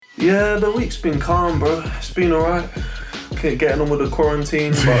Yeah, the week's been calm, bro. It's been alright. Getting on with the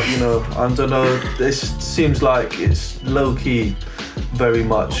quarantine, but you know, I don't know. This seems like it's low key, very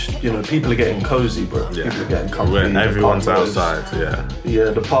much. You know, people are getting cozy, bro. Yeah. People are getting comfy. When everyone's the park modes- outside, yeah. Yeah,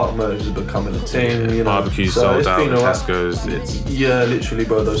 the park modes are becoming a thing. You know, Barbecue so sold it's out been at alright. Tesco's. It's Yeah, literally,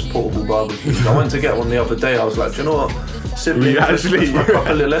 bro. Those portable barbecues. I went to get one the other day. I was like, do you know what? Siblings, actually- let's rack up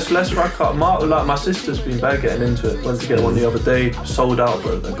a little. Let's rack up. Like my sister's been bad getting into it. Went to get one the other day. Sold out,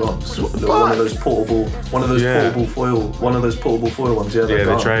 bro. They're gone. One of those portable foil ones. Yeah, they're yeah,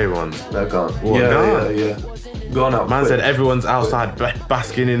 gone. the tray ones. They're gone. What, gone? Yeah. Gone out. Man quick. said everyone's outside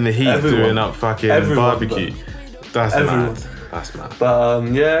basking in the heat, Everyone. doing up fucking Everyone, barbecue. That's Everyone. mad. That's mad. But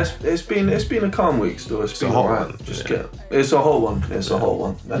yeah, it's been a calm week still. It's been a hot alright. one, Just yeah. it's a hot one. It's a hot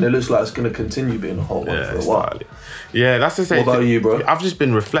one, and it looks like it's gonna continue being a hot one Yeah, for a it's while. slightly. Yeah, that's the same. What about you, bro? I've just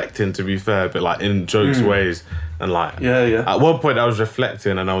been reflecting, to be fair, but like in jokes ways, and like Yeah. At one point, I was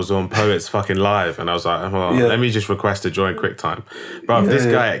reflecting, and I was on Poets fucking live, and I was like, well, Yeah. let me just request to join QuickTime. Bro, this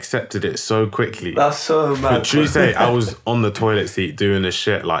Yeah. guy accepted it so quickly. That's so mad. But true bro. say, I was on the toilet seat doing this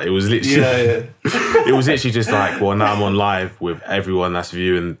shit. Like it was literally, Yeah. it was literally just like, well, now I'm on live with everyone that's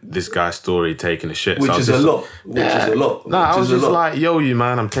viewing this guy's story, taking a shit. So Which I was is a just- lot. Which is a lot. No, I Which was is a just lot. like, yo, you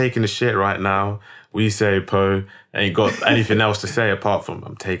man, I'm taking a shit right now. We say Poe ain't got anything else to say apart from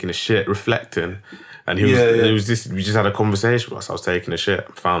I'm taking a shit, reflecting. And he was, Yeah. it was just, we just had a conversation whilst I was taking a shit.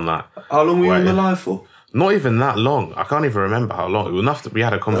 Found that. How long were you in the Waiting. live for? Not even that long. I can't even remember how long. It was enough that we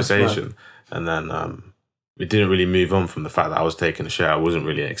had a conversation, and then we didn't really move on from the fact that I was taking a shit. I wasn't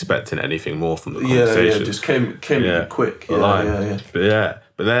really expecting anything more from the conversation. Yeah. Just came Yeah. quick. Line. Yeah.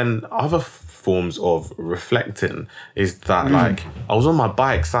 But then other forms of reflecting is that like I was on my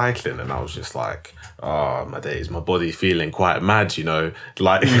bike cycling and I was just like, oh my days, my body feeling quite mad, you know,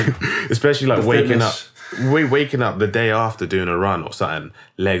 like especially like The waking fitness. waking up the day after doing a run or something,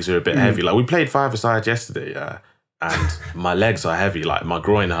 legs are a bit heavy. Like we played five-a-side yesterday, yeah, and my legs are heavy, like my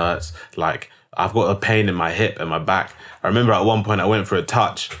groin hurts, like I've got a pain in my hip and my back. I remember at one point I went for a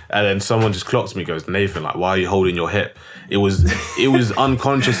touch and then someone just clocked me, goes, Nathan, like, why are you holding your hip? It was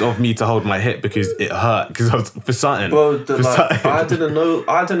unconscious of me to hold my hip because it hurt, because I was for something. Bro, something. I didn't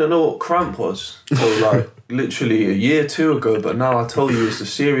know what cramp was until like literally a year, 2 ago. But now I tell you, it's a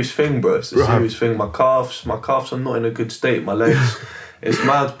serious thing, bro. It's a serious thing. My calves are not in a good state. My legs, it's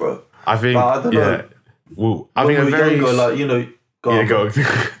mad, bro. I think, But I don't know. yeah. Well, I When think we a were very... younger, like, you know, yeah, go.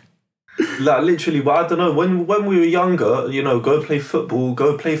 like literally, but I don't know, when we were younger, you know, go play football,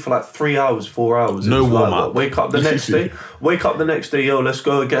 go play for like 3 hours, 4 hours. No It was like, warm-up. what, wake up the next day, yo, let's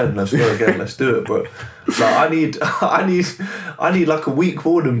go again, let's do it, bro. Like I need like a week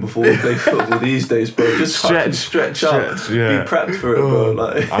warning before we play football these days, bro. Just stretch out, yeah. be prepped for it, bro.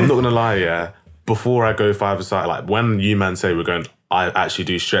 Like I'm not gonna lie, yeah. Before I go five-a-side, like when you man say we're going, I actually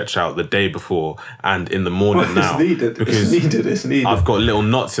do stretch out the day before and in the morning now. It's needed. I've got little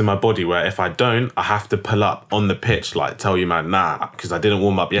knots in my body where if I don't, I have to pull up on the pitch, like tell you man, nah, because I didn't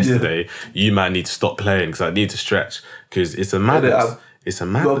warm up yesterday. You man need to stop playing because I need to stretch because it's a madness. It's a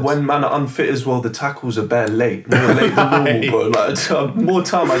madness. But when man are unfit as well, the tackles are bare late. More late than normal, bro. Like more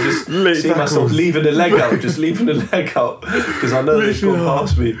time I just see myself leaving the leg out because I know they've gone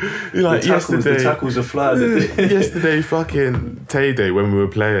past me. You know, like the tackles are flying. Yesterday, fucking Tay Day when we were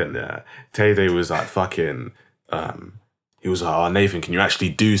playing, yeah, Tay Day was like fucking. He was like, oh, Nathan, can you actually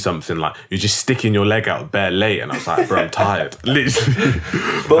do something? Like, you're just sticking your leg out bare late. And I was like, bro, I'm tired. Literally.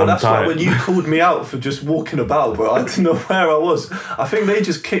 But that's why when you called me out for just walking about, bro, I didn't know where I was. I think they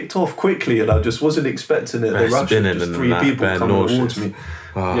just kicked off quickly and I just wasn't expecting it. They rushed just 3 people coming towards me.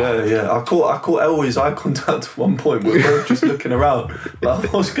 Oh. Yeah. I caught Elway's eye contact at one point. We were both just looking around.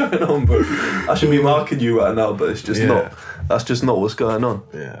 Like, what's going on, bro? I should be marking you right now, but it's just not. That's just not what's going on.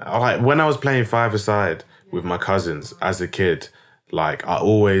 Yeah. Like, when I was playing five-a-side with my cousins as a kid, like I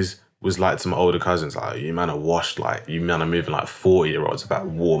always was like to my older cousins, like, you man are washed, like you man are moving like 40-year-olds about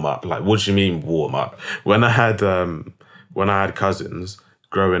warm up. Like, what do you mean warm up? When I had cousins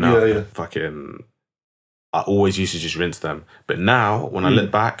growing up, fucking I always used to just rinse them. But now, when I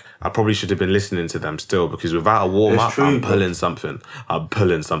look back, I probably should have been listening to them still, because without a warm-up, I'm pulling something.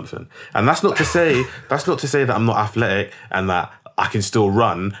 And that's not to say that I'm not athletic and that I can still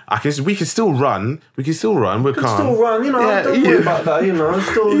run. We can still run. We're calm. Still run, you know. Don't worry about that, you know.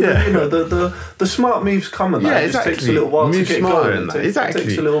 Still, you know, the smart moves come and that. It just takes a little while to get going. It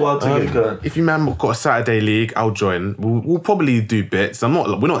takes a little while to get going. If you man got a Saturday league, I'll join. We'll probably do bits. We're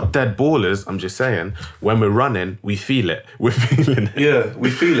not dead ballers. I'm just saying, when we're running, we feel it. We're feeling it. Yeah,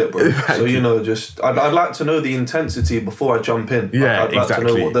 we feel it, bro. So, you know, just I'd like to know the intensity before I jump in. Yeah, I'd like to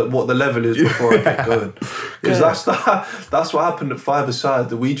know what the level is before I get going. Because that's what happened at five-a-side,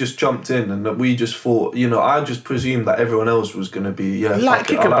 that we just jumped in and that we just thought, I just presumed that everyone else was going to be, like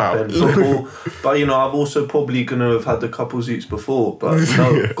kickabout football. But, I've also probably going to have had a couple Zeeks before. But,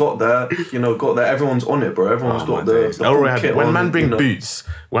 got there, everyone's on it, bro. Everyone's got the full kit when on. man bring boots,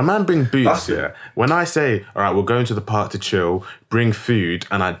 when I say, all right, we're going to the park to chill, bring food,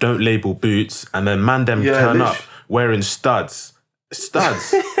 and I don't label boots, and then man them turn up wearing studs.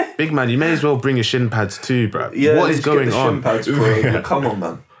 Big man, you may as well bring your shin pads too, bro. Yeah, what is going on? Shin pads, bro. Yeah, come on,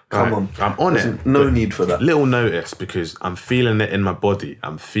 man. Come on. I'm on it. No need for that. Little notice, because I'm feeling it in my body.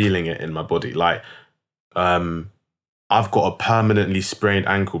 Like, I've got a permanently sprained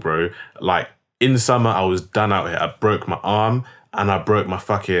ankle, bro. Like, in summer, I was done out here. I broke my arm and I broke my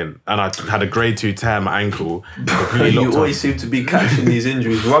and I had a grade 2 tear in my ankle. You always seem to be catching these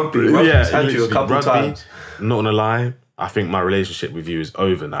injuries. Rugby's had you a couple times. I'm not gonna lie, I think my relationship with you is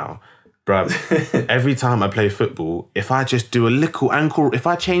over now. Bruv, every time I play football, if I just do a little ankle, if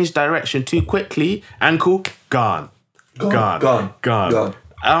I change direction too quickly, ankle, gone. And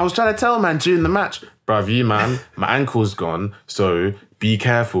I was trying to tell man during the match, bruv, my ankle's gone, so be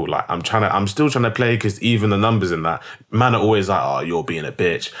careful. Like, I'm still trying to play, because even the numbers in that, man are always like, oh, you're being a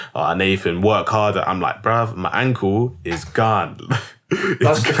bitch. Oh, Nathan, work harder. I'm like, bruv, my ankle is gone.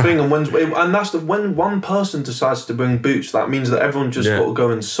 That's the thing, and when one person decides to bring boots, that means that everyone just got to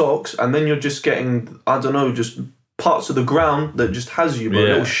go in socks, and then you're just getting, I don't know, just parts of the ground that just has you, bro.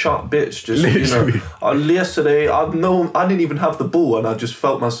 Little sharp bits. Just yesterday, I didn't even have the ball, and I just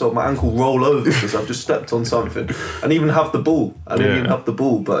felt my ankle roll over because I've just stepped on something. I didn't even have the ball.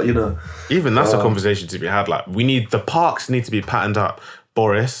 But even that's a conversation to be had. Like, the parks need to be patterned up.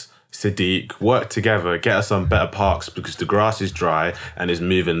 Boris, Sadiq, work together, get us some better parks, because the grass is dry and is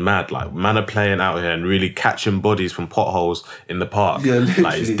moving mad. Like, man are playing out here and really catching bodies from potholes in the park. Yeah, literally.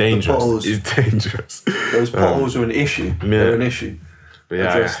 Like, it's dangerous. Those potholes are an issue. They're an issue. But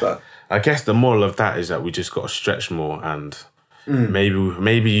Address that. I guess the moral of that is that we just got to stretch more, and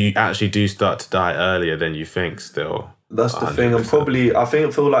maybe you actually do start to die earlier than you think still. That's the 100%. Thing. I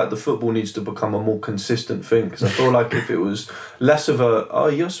feel like the football needs to become a more consistent thing, because I feel like if it was less of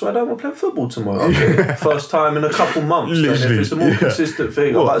you're sweating, we're playing football tomorrow. Okay. First time in a couple months. Then if it's a more consistent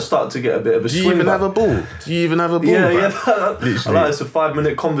thing, I might start to get a bit of a swing. Do you even have a ball? Yeah. I like it's a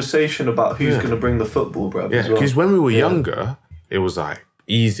 5-minute conversation about who's going to bring the football, bro. Yeah, because when we were younger, it was like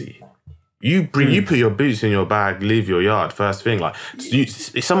easy. You put your boots in your bag, leave your yard, first thing. Like,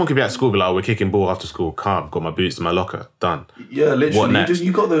 if someone could be at school, be like, we're kicking ball after school, calm, got my boots in my locker, done. Yeah, literally. What next?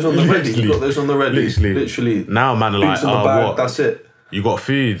 You got those on the ready. Literally. Now man are like, boots in the bag, what? That's it. You got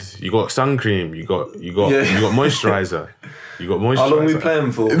food, you got sun cream, you got moisturiser. How long are we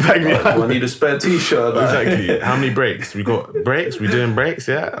playing for? Exactly. Like, do I need a spare t-shirt? Exactly. How many breaks? We got breaks? We doing breaks?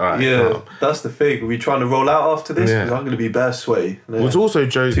 Yeah? All right, calm. That's the thing. Are we trying to roll out after this? Because I'm going to be bare sweaty. Yeah. What's also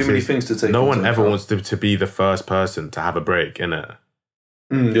jokes too many things to take. No one ever wants to be the first person to have a break, innit?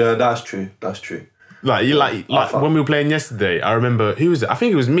 Yeah, that's true. Like when we were playing yesterday, I remember, who was it? I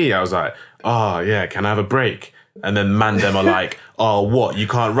think it was me. I was like, oh yeah, can I have a break? And then them are like, oh, what? You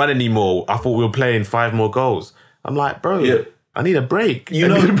can't run anymore. I thought we were playing 5 more goals. I'm like, bro, I need a break.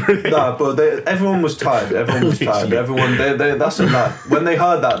 Nah, but everyone was tired. Everyone, that's a lie. When they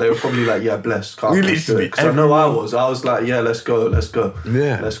heard that, they were probably like, yeah, blessed. Because I know I was like, yeah, let's go.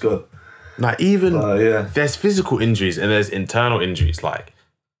 Yeah. Let's go. Like, even there's physical injuries and there's internal injuries. Like,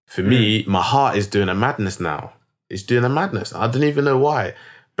 for me, my heart is doing a madness now. It's doing a madness. I don't even know why.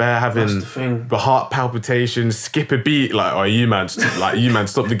 Bear having the heart palpitations, skip a beat, like, oh, you man,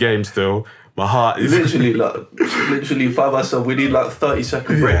 stop the game still. My heart is literally by myself. We need like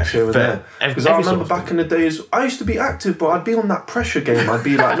 30-second breaks here and there. Because I remember back in the days, I used to be active, bro. I'd be on that pressure game. I'd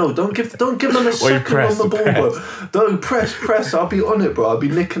be like, no, don't give them a second on the ball, bro. Don't press. I'll be on it, bro. I'll be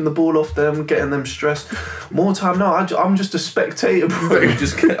nicking the ball off them, getting them stressed. More time now. I'm just a spectator, bro.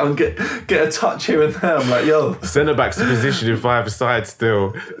 Just get a touch here and there. I'm like, yo. Centre back's position in 5-a-side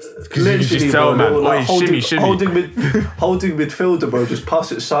still. Because you just tell, man, like, shimmy. Holding midfielder, bro. Just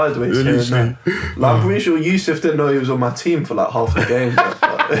pass it sideways here and there. Like, I'm pretty sure Yusuf didn't know he was on my team for like half the game.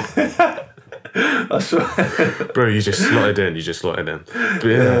 That's right. Bro, you just slotted in.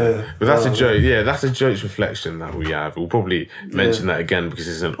 But that's a joke. Yeah, that's a joke's reflection that we have. We'll probably mention that again because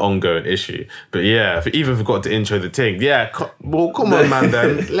it's an ongoing issue. But yeah, even forgot to intro the thing. Yeah, come on, man,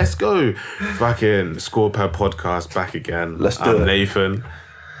 then. Let's go. Fucking Score Per podcast back again. Let's do it. Nathan.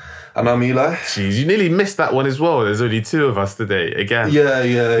 And I'm Eli. Jeez, you nearly missed that one as well. There's only 2 of us today, again.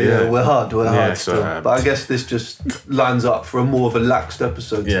 Yeah. We're hard so, still. But I guess this just lines up for a more relaxed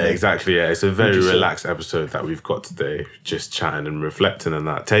episode today. Yeah, exactly, yeah. It's a very relaxed episode that we've got today, just chatting and reflecting on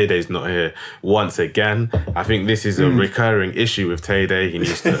that. Tay-Day's not here once again. I think this is a recurring issue with Tay-Day. He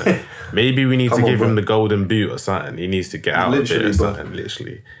needs to... Maybe we need to give him the golden boot or something. He needs to get out of it or something,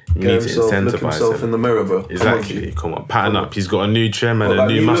 literally. You need to incentivize look himself him. in the mirror, bro. Exactly. Come on, pattern up. He's got a new trim and a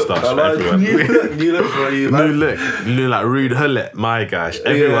new mustache for everyone. New look for you, man. New look. You look like Rude Hullet. My gosh.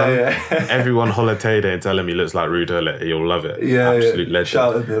 Everyone holler Tay-Day and tell him he looks like Rude Hullet. You'll love it. Absolute legend.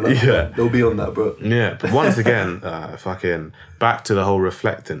 Shout at me. Like, they'll be on that, bro. Yeah. But once again, fucking back to the whole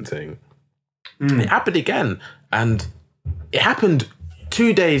reflecting thing. It happened again. And it happened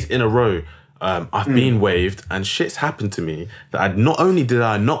 2 days in a row. I've been waved and shit's happened to me that not only did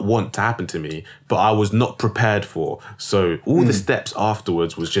I not want to happen to me, but I was not prepared for. So all the steps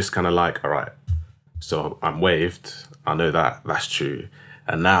afterwards was just kind of like, all right, so I'm waved. I know that's true.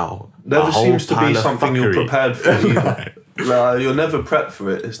 And now never seems to be something you're prepared for either. Like, you're never prepped for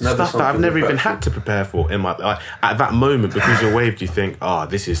it. It's never stuff that I've never even had to prepare for in my at that moment, because you're waved, you think,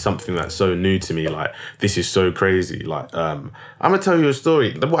 this is something that's so new to me. Like, this is so crazy. Like, I'm gonna tell you a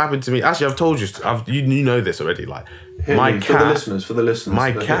story. What happened to me? Actually, I've told you. You know this already. Like, my cat. For the listeners.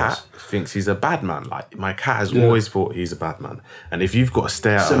 My cat thinks he's a bad man. Like, my cat has always thought he's a bad man. And if you've got a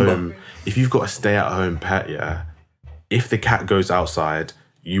stay at home pet, if the cat goes outside,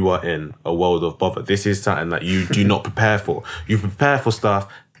 you are in a world of bother. This is something that you do not prepare for. You prepare for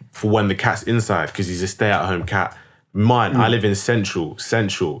stuff for when the cat's inside, because he's a stay-at-home cat. Mine, I live in Central.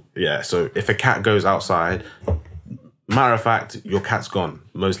 Yeah, so if a cat goes outside, matter of fact, your cat's gone,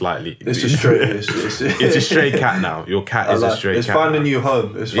 most likely. It's a stray. It's a stray cat now. Your cat is a stray cat. It's found a new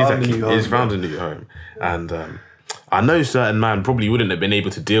home. It's found a new home. And I know certain man probably wouldn't have been able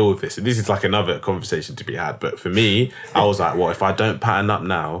to deal with this. This is like another conversation to be had. But for me, I was like, well, if I don't pattern up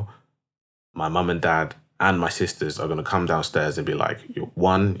now, my mum and dad and my sisters are going to come downstairs and be like,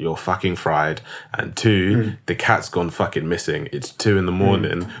 one, you're fucking fried. And 2, the cat's gone fucking missing. It's 2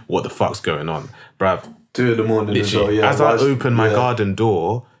 a.m. What the fuck's going on? Bruv. 2 a.m. as well, yeah. As I open my garden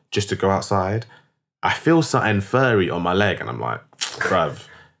door just to go outside, I feel something furry on my leg. And I'm like, bruv,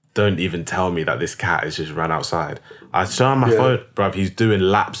 don't even tell me that this cat has just ran outside. I show him my phone, bruv. He's doing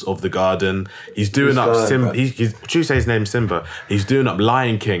laps of the garden. He's doing up Simba. Tuesday's name's Simba. He's doing up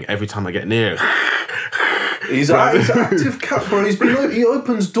Lion King every time I get near. He's an active cat, bro. He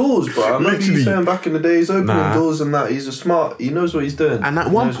opens doors, bro. I remember you saying back in the day, he's opening doors and that. He's a smart. He knows what he's doing. And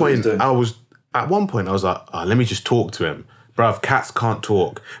at one point, I was like, let me just talk to him. Bruv, cats can't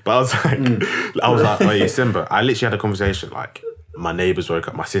talk. But I was like, hey, Simba. I literally had a conversation like. My neighbours woke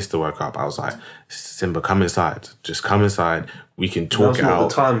up, my sister woke up. I was like, Simba, come inside. Just come inside. We can talk it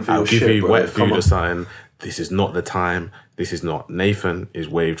out. I'll give you wet food or something. This is not the time. This is not. Nathan is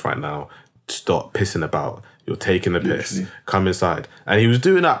waved right now. Stop pissing about. You're taking the piss. Literally. Come inside. And he was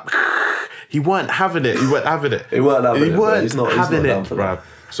doing that. He weren't having it. He's not having it, bruv.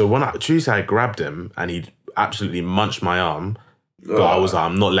 So when Tuesday, I grabbed him and he absolutely munched my arm. But I was like,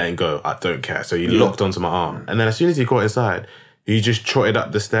 I'm not letting go. I don't care. So he locked onto my arm. And then as soon as he got inside, he just trotted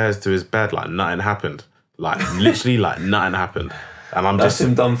up the stairs to his bed like nothing happened. Like, literally like nothing happened. And That's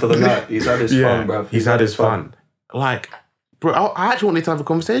him done for the night. He's had his fun, bruv. He's had his fun. Like, bro, I actually wanted to have a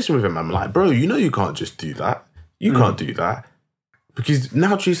conversation with him. I'm like, bro, you know you can't just do that. You can't do that. Because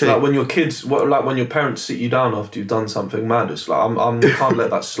now Tuesday... Like when your kids... like when your parents sit you down after you've done something mad, it's like, I can't let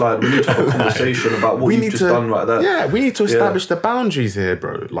that slide. We need to have a conversation about what you've just done right there. Yeah, we need to establish the boundaries here,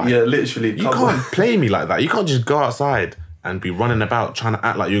 bro. Like, literally. You can't play me like that. You can't just go outside and be running about trying to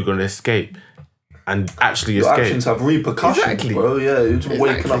act like you're going to escape and actually escape. Your actions have repercussions, bro. Yeah, you're just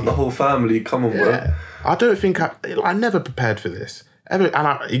waking up the whole family. Come on, bro. I don't think... I never prepared for this.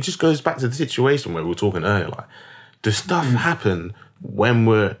 It just goes back to the situation where we were talking earlier. Like, does stuff happen when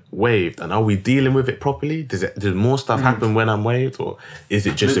we're waved, and are we dealing with it properly? Does more stuff happen when I'm waved, or is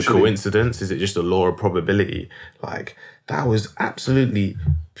it just a coincidence? Is it just a law of probability? Like, that was absolutely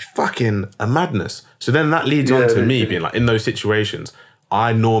fucking a madness. So then that leads on to me being like, in those situations,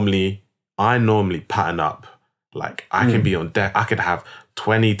 I normally pattern up. Like, I can be on deck. I could have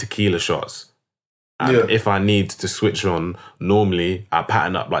 20 tequila shots. And if I need to switch on, normally I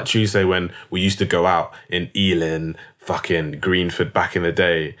pattern up. Like Tuesday when we used to go out in Ealing, fucking Greenford back in the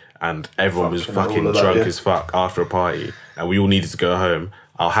day, and everyone was fucking drunk as fuck after a party, and we all needed to go home.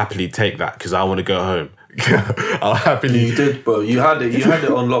 I'll happily take that because I want to go home. I'll happily. You did, bro. You had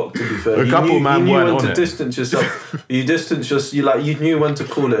it on lock. To be fair, A couple man you knew weren't when on to it. distance yourself. You knew when to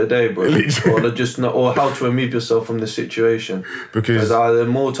call it a day, bro, or how to remove yourself from the situation. Because the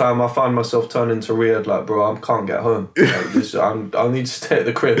more time I find myself turning to Riyadh, like, bro, I can't get home. Like, I need to stay at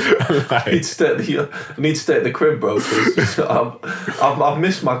the crib. I need to stay at the crib, bro. Because I've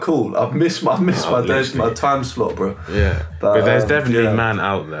missed my call. I've missed my time slot, bro. yeah, but there's definitely yeah. man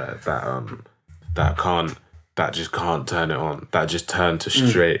out there that just can't turn it on. That just turn to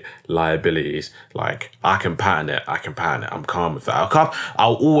straight liabilities. Like, I can pattern it. I'm calm with that.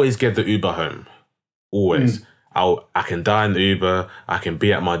 I'll always get the Uber home. Always. I can die in the Uber. I can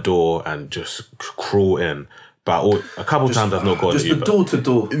be at my door and just crawl in. But a couple times I've not got just an Uber.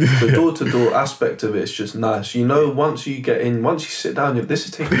 the door-to-door aspect of it is just nice. You know, once you sit down, this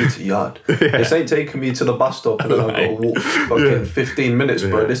is taking me to yard. This ain't taking me to the bus stop and then I've got to walk fucking 15 minutes,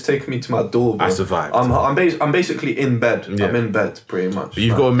 bro. This is taking me to my door, bro. I survived. I'm basically in bed. Yeah. I'm in bed, pretty much. But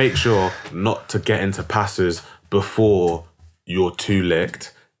you've got to make sure not to get into passes before you're too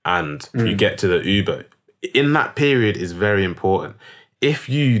licked and you get to the Uber. In that period is very important. If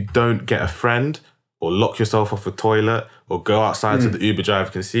you don't get a friend or lock yourself off a toilet or go outside so the Uber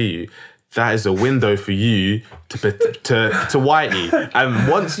driver can see you, that is a window for you to whitey. And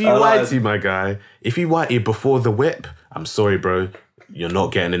once you whitey, my guy, if you whitey before the whip, I'm sorry, bro, you're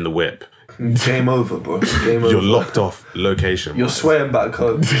not getting in the whip. Game over, bro. Game over. You're locked off location. You're sweating back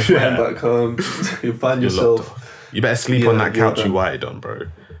home. You find yourself. You better sleep on that couch you whited on, bro.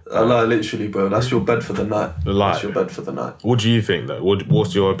 Literally, bro. That's your bed for the night. That's your bed for the night. What do you think, though?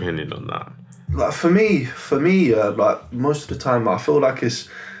 What's your opinion on that? Like, for me, like, most of the time, I feel like it's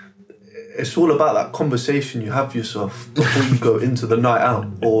all about that conversation you have yourself before you go into the night out,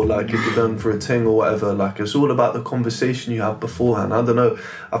 or like if you're going for a ting or whatever. Like, it's all about the conversation you have beforehand. I don't know.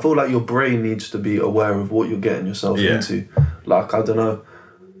 I feel like your brain needs to be aware of what you're getting yourself into. Like, I don't know.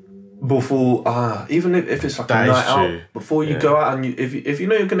 Before, even if it's like that a night out, before you go out and if you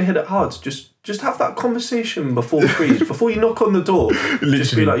know you're gonna hit it hard, just have that conversation before freeze, before you knock on the door.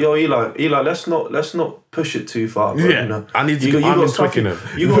 Just be like, yo, Eli, let's not push it too far, bro. Yeah, you know? I need to. You got stuff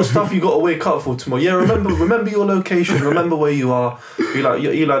you got to wake up for tomorrow. Yeah, remember your location. Remember where you are. Be like,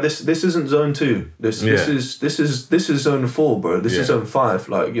 Eli, this isn't zone 2. This is zone 4, bro. This is zone 5.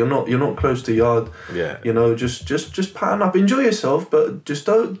 Like, you're not close to yard. Yeah. You know, just pattern up, enjoy yourself, but just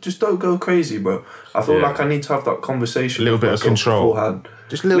don't go crazy, bro. I feel like I need to have that conversation. A little bit of control. Beforehand.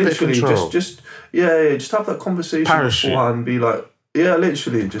 Just a little bit of control. Just have that conversation Parachute. beforehand and be like,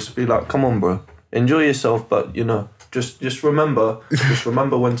 literally, just be like, come on, bro. Enjoy yourself, but you know, just remember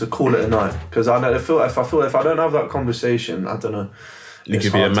when to call it a night. Because I feel if I don't have that conversation, I don't know. It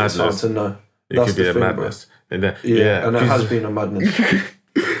could be a madness. It's hard to know. It could be a madness. And and it has been a madness.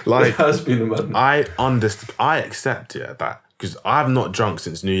 Like, it has been a madness. I accept that. Because I've not drunk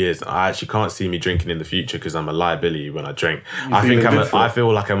since New Year's. I actually can't see me drinking in the future because I'm a liability when I drink. I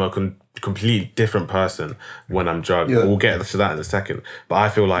feel like I'm a completely different person when I'm drunk. Yeah. We'll get to that in a second. But I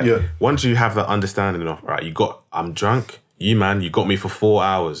feel like once you have that understanding of, right, I'm drunk, you got me for 4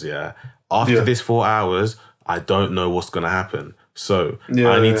 hours, yeah? After this 4 hours, I don't know what's going to happen. So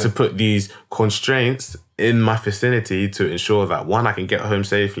I need to put these constraints in my vicinity to ensure that, 1, I can get home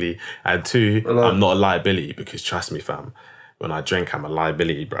safely, and 2, I'm not a liability, because trust me, fam, when I drink, I'm a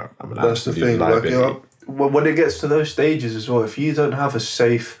liability, bro. I'm an absolute liability. Like, when it gets to those stages as well, if you don't have a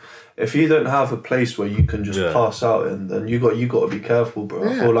place where you can just pass out in, then you got to be careful, bro.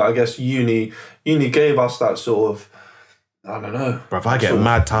 I feel like, I guess uni gave us that sort of, I don't know. Bro, if I get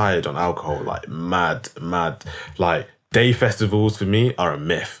mad tired on alcohol, like mad, like day festivals for me are a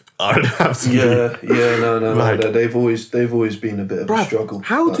myth. Are an absolute. No. Like, they've always been a bit of a struggle.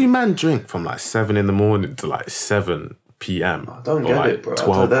 How do man drink from like 7 a.m. to like 7 p.m? I don't get it, bro.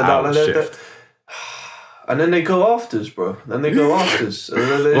 12-hour shift. And then they go afters, bro.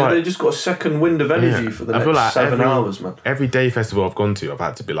 They just got a second wind of energy for the next 7 hours, man. Every day festival I've gone to, I've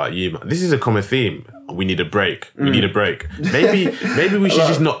had to be like, man, this is a common theme. We need a break. We need a break. Maybe we should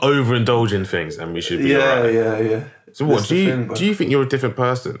just not overindulge in things, and we should be alright. Yeah. So what, do you think you're a different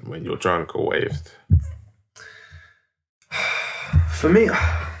person when you're drunk or waved? For me,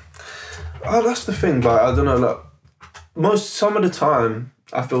 that's the thing, like, I don't know, like, some of the time,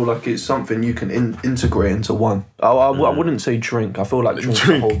 I feel like it's something you can integrate into one. I wouldn't say drink. I feel like drink's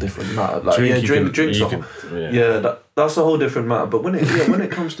a whole different matter. Like, that's a whole different matter. But when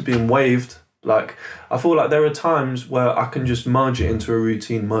it comes to being waved, like, I feel like there are times where I can just merge it into a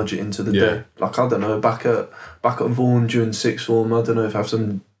routine, merge it into the day. Like, I don't know, back at Vaughan during sixth form, I don't know if I have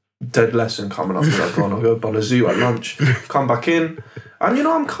some dead lesson coming up. Like, I'll go by the zoo at lunch, come back in, And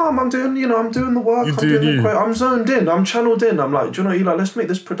I'm calm. I'm doing the work. I'm doing I'm zoned in. I'm channeled in. I'm like, do you know, Eli? Let's make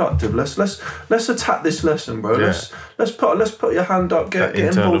this productive. Let's attack this lesson, bro. Yeah. Let's put your hand up. Get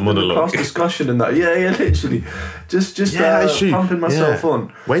involved in the class discussion and that. Yeah, literally. Just pumping myself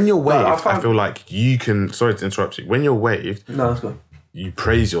on. When you're waved, I feel like you can. Sorry to interrupt you. When you're waved, no, that's good. You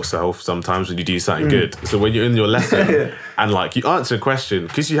praise yourself sometimes when you do something good. So when you're in your lesson and like you answer a question,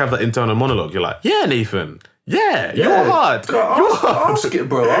 because you have that internal monologue, you're like, yeah, Nathan. Yeah, you're hard. Ask it,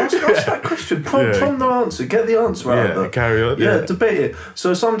 bro. Ask that question. Prompt the answer. Get the answer out of it. Carry on. Yeah, debate it.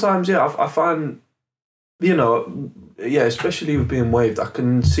 So sometimes, I find, especially with being waved, I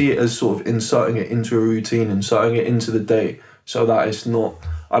can see it as sort of inserting it into a routine, inserting it into the day, so that it's not,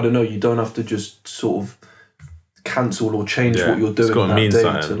 I don't know, you don't have to just sort of cancel or change what you're doing that day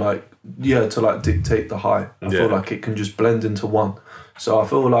to dictate the high. I feel like it can just blend into one. So I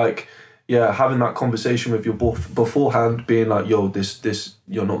feel like having that conversation with your beforehand, being like, yo, this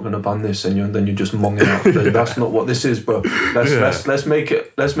you're not gonna ban this, and then you're just monging out. That's not what this is, bro. Let's make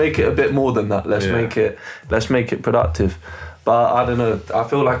it a bit more than that. Let's make it productive. But I don't know. I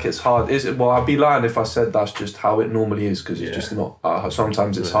feel like it's hard. I'd be lying if I said that's just how it normally is, because it's just not.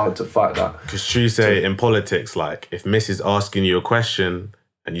 Sometimes it's hard to fight that. Because you say in politics, like if Miss is asking you a question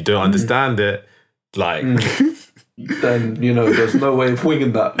and you don't understand it, like then there's no way of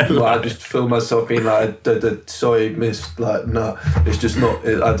winging that. Like, I just feel myself being like, sorry, Miss. Like, no, it's just not.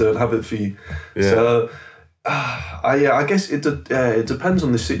 I don't have it for you. Yeah. So. I guess it depends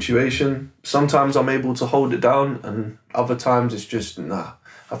on the situation. Sometimes I'm able to hold it down, and other times it's just nah.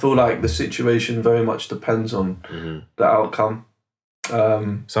 I feel like the situation very much depends on the outcome.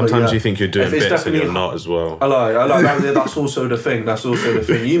 Sometimes you think you're doing bits and you're not as well. I like that. That's also the thing.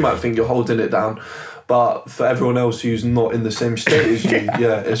 You might think you're holding it down, but for everyone else who's not in the same state as you,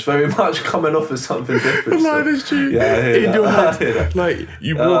 it's very much coming off as something different. Like, that's true. Yeah, I hear in that. your head, like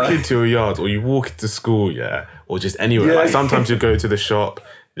you walk into your yard or you walk into school, or just anywhere. Like sometimes you go to the shop,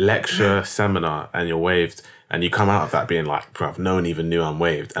 lecture, seminar, and you're waved, and you come out of that being like, bruv, no one even knew I'm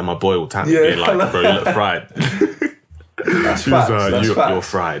waved, and my boy will tap me being like, bro, you look fried. That's facts. You're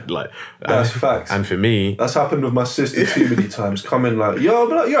fried. Like that's facts. And for me, that's happened with my sister too many times. Coming like, yo, I'll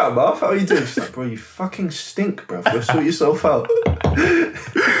be like, you're right, bruv. How are you doing? She's like, bro, you fucking stink, bruv. Go sort yourself out.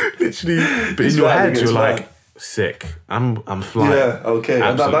 Literally, but in your head, you're like, sick. I'm flying. Yeah, okay.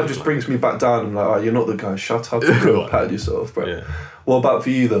 And that just brings me back down. I'm like, all right, you're not the guy. Shut up and go pat yourself, bro. Yeah. What about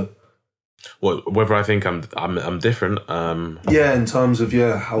for you though? Whether I think I'm different. In terms of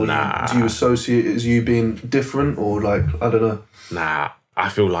how do you associate it as you being different, or like, I don't know. Nah, I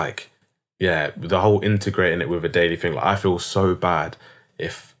feel like the whole integrating it with a daily thing. Like I feel so bad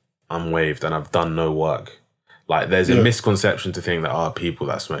if I'm waved and I've done no work. Like there's a misconception to think that people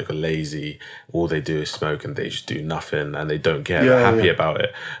that smoke are lazy. All they do is smoke and they just do nothing and they don't get happy about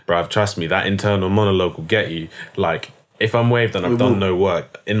it. Bruv, trust me, that internal monologue will get you. Like if I'm waved and I've done no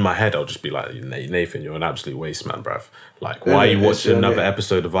work, in my head I'll just be like, Nathan, you're an absolute waste man, bruv. Like why are you watching another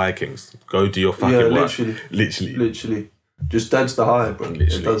episode of Vikings? Go do your fucking work. Literally. Just dead's the high, bro.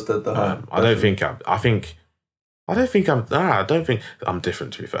 Literally. It does dead the high. I don't think I'm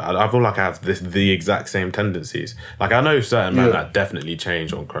different, to be fair. I feel like I have the exact same tendencies. Like I know certain men that definitely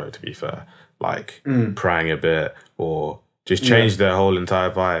change on Crow, to be fair. Like praying a bit or just change their whole entire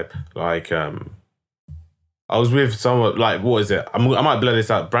vibe. Like I was with someone, like, what is it? I might blur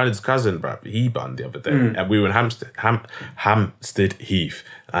this out. Brandon's cousin, bruv, he bunned the other day. And we were in Hampstead Heath.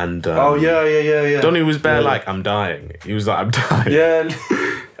 And Donnie was bare like, I'm dying. He was like, I'm dying. Yeah.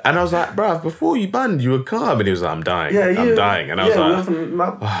 And I was like, bruv, before you banned, you were calm. And he was like, I'm dying. I'm dying. And I was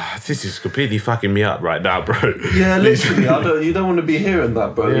like, this is completely fucking me up right now, bro. Yeah, literally. You don't want to be hearing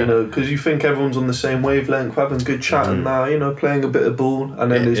that, bro, because you think everyone's on the same wavelength, having good chat and now, playing a bit of ball.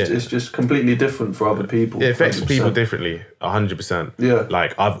 And then it's just completely different for other people. It affects 100%. People differently, 100%. Yeah.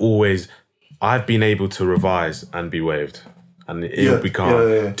 Like, I've been able to revise and be waved. And it'll be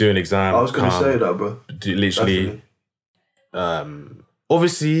calm. Do an exam. I was going to say that, bro. Literally.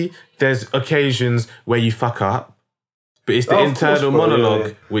 Obviously, there's occasions where you fuck up, but it's the internal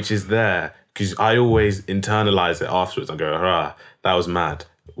monologue which is there, because I always internalize it afterwards. I go, that was mad.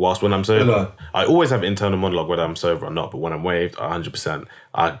 Whilst when I'm sober, I always have internal monologue whether I'm sober or not, but when I'm waved, 100%,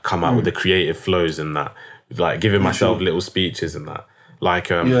 I come out with the creative flows in that, like giving myself little speeches and that. Like,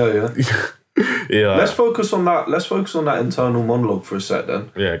 Let's focus on that. Let's focus on that internal monologue for a sec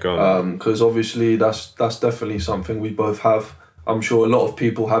then. Yeah, go on. Because obviously that's definitely something we both have. I'm sure a lot of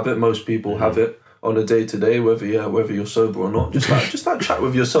people have it. Most people have it. on a day to day, whether you're sober or not. Just like chat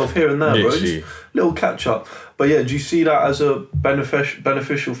with yourself here and there, bro. Just little catch up. But yeah, do you see that as a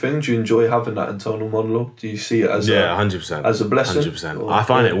beneficial thing? Do you enjoy having that internal monologue? Do you see it as 100%, as a blessing? 100%. I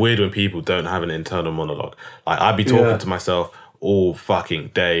find it weird when people don't have an internal monologue. Like I'd be talking to myself all fucking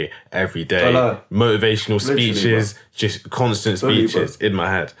day, every day. Motivational speeches, just constant speeches in my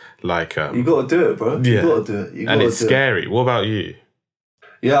head. Like you gotta do it, bro. You gotta do it. And it's scary. What about you?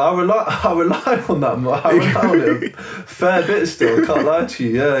 Yeah, I rely on that. I rely on it a fair bit still. Can't lie to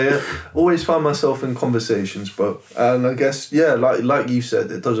you. Yeah. Always find myself in conversations, bro. And I guess like you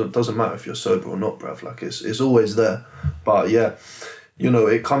said, it doesn't matter if you're sober or not, bruv. Like it's always there. But yeah, you know,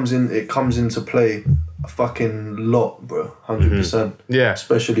 it comes into play a fucking lot, bro. 100%. Yeah.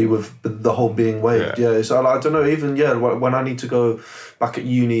 Especially with the whole being waived. Yeah. So I don't know. Even when I need to go back at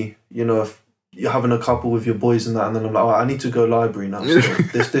uni, you know, if you're having a couple with your boys and that, and then I'm like, I need to go library now. So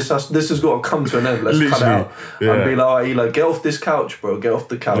this has got to come to an end. Let's cut it out. And be like, Eli, get off this couch, bro. Get off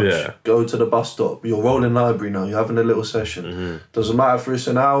the couch. Yeah. Go to the bus stop. You're rolling library now. You're having a little session. Doesn't matter if it's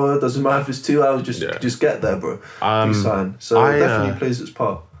an hour. Doesn't matter if it's 2 hours. Just get there, bro. Do sign. So it definitely plays its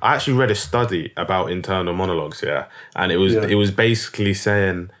part. I actually read a study about internal monologues, and it was basically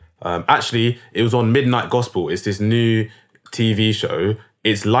saying, actually, it was on Midnight Gospel. It's this new TV show.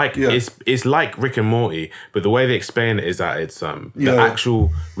 It's like it's like Rick and Morty, but the way they explain it is that it's the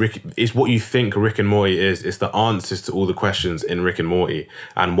actual Rick. It's what you think Rick and Morty is. It's the answers to all the questions in Rick and Morty.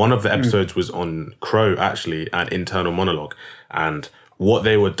 And one of the episodes was on Crow, actually, and internal monologue. And what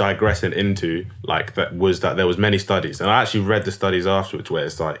they were digressing into, like that there was many studies, and I actually read the studies afterwards where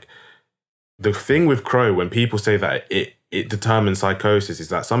it's like the thing with Crow when people say that it determines psychosis is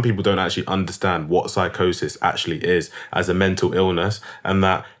that some people don't actually understand what psychosis actually is as a mental illness, and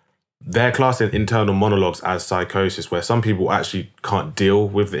that they're classing internal monologues as psychosis, where some people actually can't deal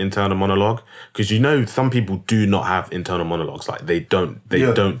with the internal monologue, because you know some people do not have internal monologues. Like they don't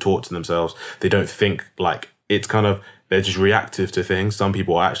talk to themselves. They don't think. Like it's kind of, they're just reactive to things. Some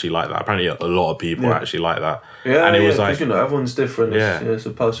people are actually like that. Apparently a lot of people are actually like that. Yeah, and it was like, you know, everyone's different. It's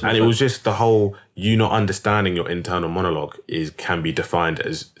a personal thing. It was just the whole, you not understanding your internal monologue can be defined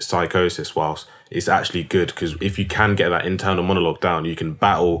as psychosis, whilst it's actually good, because if you can get that internal monologue down, you can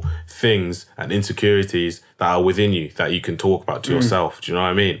battle things and insecurities that are within you that you can talk about to yourself. Do you know what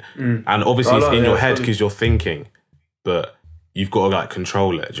I mean? And obviously it's in your head because you're thinking, but you've got to like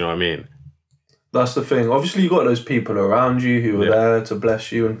control it. Do you know what I mean? That's the thing. Obviously, you got those people around you who are there to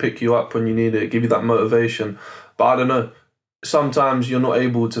bless you and pick you up when you need it, give you that motivation. But I don't know, sometimes you're not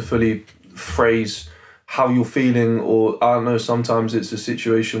able to fully phrase how you're feeling, or I don't know, sometimes it's a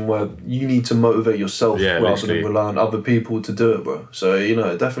situation where you need to motivate yourself rather than rely on other people to do it, bro. So, you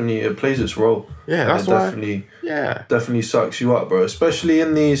know, it plays its role. Yeah, that's definitely sucks you up, bro. Especially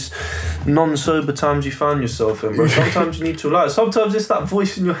in these non-sober times you find yourself in, bro. Sometimes you need to relax. Sometimes it's that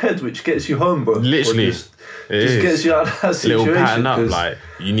voice in your head which gets you home, bro. Literally. Just gets you out of that situation. Little pattern up, like,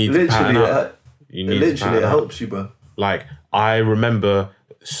 you need to pattern up. It helps you, bro. Like, I remember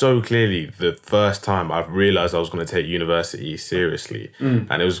so clearly the first time I've realised I was going to take university seriously.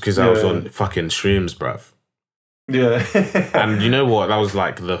 And it was because I was on fucking shrooms, bruv. Yeah. And you know what? That was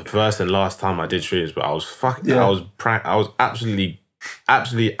like the first and last time I did shrooms, but I was absolutely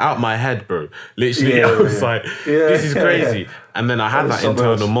out my head, bro. Literally, I was like, this is crazy. And then I had that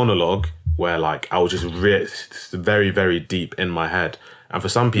internal monologue where like I was just very, very deep in my head. And for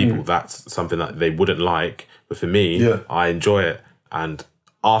some people, that's something that they wouldn't like. But for me, I enjoy it. And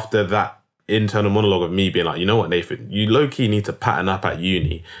after that internal monologue of me being like, you know what, Nathan, you low-key need to pattern up at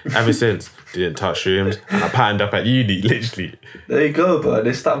uni. Ever since, didn't touch shrooms, and I patterned up at uni, literally. There you go, bro.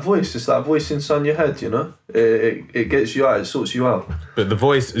 It's that voice inside your head, you know? It gets you out, it sorts you out. But the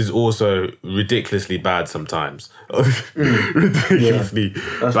voice is also ridiculously bad sometimes. Ridiculously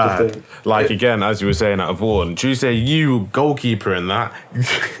bad. Like, again, as you were saying at Vaughan, do you say you goalkeeper in that?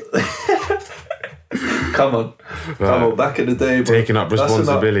 Come on, back in the day, bro. Taking up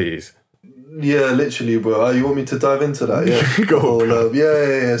responsibilities. Yeah, literally, bro. You want me to dive into that? Yeah. Go.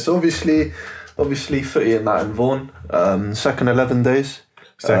 Yeah. So obviously footy in that in Vaughan. Second 11 days.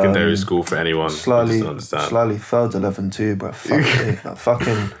 Secondary school for anyone. Slightly third 11 too, bro. Fucking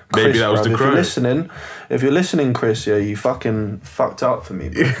Chris, maybe that was the Crow. If you're listening, Chris, you fucking fucked up for me,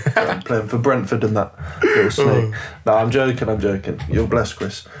 bro. I'm playing for Brentford and that little snake. No, I'm joking. You're blessed,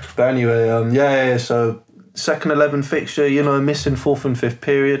 Chris. But anyway, so second 11 fixture, you know, missing fourth and fifth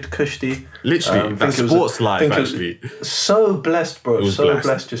period, Kushti. Literally, that's sports life, actually. So blessed, bro.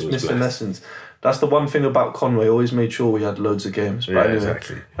 Blessed, just missing lessons. That's the one thing about Conway. Always made sure we had loads of games. But anyway,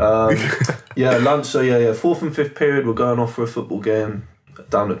 exactly. Lunch. So fourth and fifth period, we're going off for a football game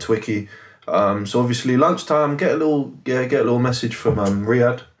down at Twickie. So obviously lunchtime, get a little message from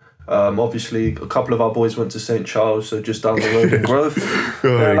Riyadh. Obviously a couple of our boys went to St. Charles, so just down the road in Grove.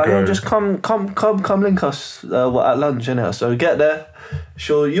 They're like, yo, just come link us at lunch, innit? So get there.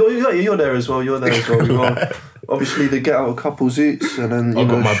 Sure, you're there as well. You're there as well. We got, obviously they get out a couple zoots, and then I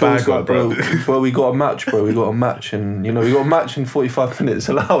got my bag like, bro, we got a match, bro. We got a match, and we got a match in 45 minutes.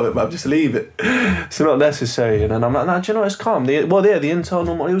 Allow it, man. Just leave it. It's not necessary. And then I'm like, nah, do you know it's calm? The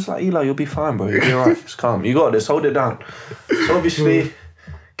internal. He was like, Eli, you'll be fine, bro. You'll be alright. It's calm. You got this. Hold it down. So obviously.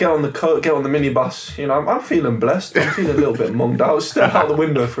 Get on the minibus. I'm feeling blessed. I'm feeling a little bit monged out. Step out the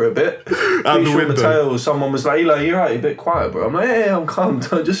window for a bit. Out the window. Mateo, someone was like, Eli, you're right. You're a bit quiet, bro. I'm like, yeah, I'm calm.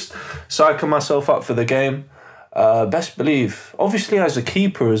 Just psyching myself up for the game. Best believe, obviously as a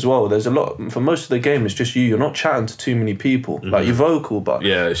keeper as well, there's a lot, for most of the game it's just you're not chatting to too many people. Like you're vocal, but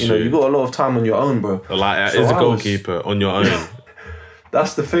you got a lot of time on your own, bro. Like as a goalkeeper on your own.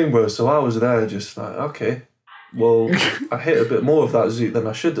 That's the thing, bro. So I was there just like, okay, well, I hit a bit more of that zoot than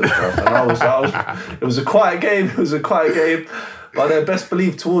I should have, bro. And I was it was a quiet game. But then best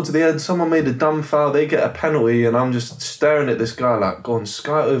believe towards the end, someone made a dumb foul, they get a penalty, and I'm just staring at this guy like, go on,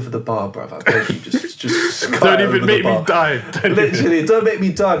 sky over the bar, bruv. I beg you, just sky Don't over even the make bar. me dive. Literally, don't make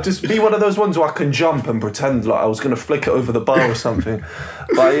me dive. Just be one of those ones where I can jump and pretend like I was going to flick it over the bar or something.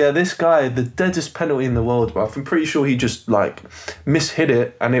 But yeah, this guy, the deadest penalty in the world, bruv. I'm pretty sure he just like mishit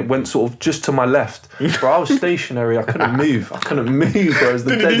it and it went sort of just to my left. Bro, I was stationary. I couldn't move, bro. It was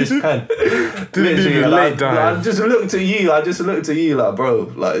the deadest pen. Didn't even lay down. I just looked at you like,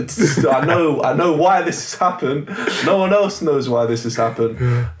 bro, like I know why this has happened. No one else knows why this has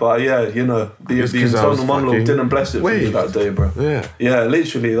happened. But yeah, the internal monologue didn't bless it for me that day, bro. Yeah,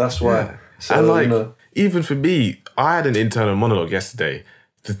 literally, that's why. Yeah. So, and like, even for me, I had an internal monologue yesterday,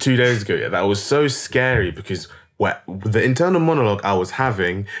 2 days ago. Yeah, that was so scary because the internal monologue I was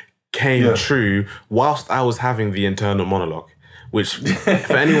having came true whilst I was having the internal monologue. Which,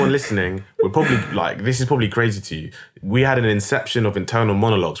 for anyone listening, we're probably like, this is probably crazy to you. We had an inception of internal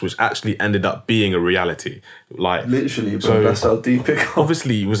monologues, which actually ended up being a reality. Like literally, bro, that's how deep it got.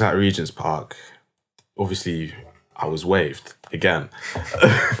 Obviously, it was at Regent's Park. Obviously, I was waved again.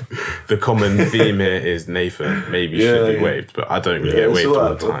 The common theme here is Nathan maybe should be waved, but I don't really get waved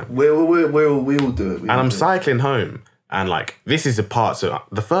all the time. We will do it. And I'm cycling home, and like this is the part. So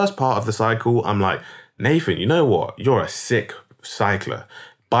the first part of the cycle, I'm like, Nathan, you know what? You're a sick cycler.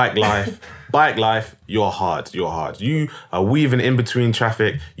 Bike life, you're hard. You are weaving in between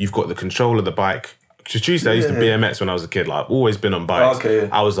traffic. You've got the control of the bike. Tuesday, I used to BMX when I was a kid. Like, I've always been on bikes. Okay,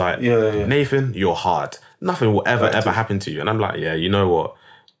 I was like, Nathan, you're hard. Nothing will ever happen to you. And I'm like, yeah, you know what?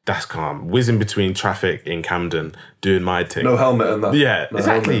 That's calm. Whizzing between traffic in Camden, doing my thing. No helmet and that. Yeah, no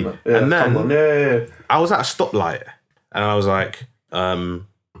exactly. Helmet, and then I was at a stoplight, and I was like,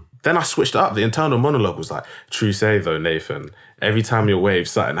 then I switched it up. The internal monologue was like, true say though, Nathan, every time your wave,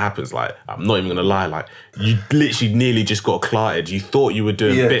 something happens, like, I'm not even going to lie, like, you literally nearly just got clarted. You thought you were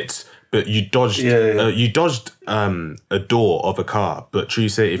doing bits, but you dodged a door of a car. But true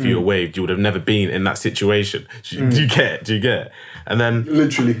say, if you were waved, you would have never been in that situation. Do you get it? And then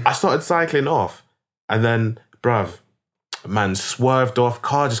literally, I started cycling off, and then, bruv, man swerved off,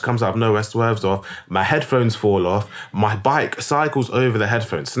 car just comes out of nowhere, swerves off, my headphones fall off, my bike cycles over the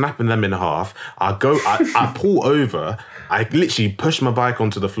headphones, snapping them in half. I pull over, I literally push my bike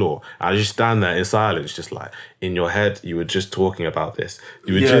onto the floor. I just stand there in silence, just like, in your head, you were just talking about this.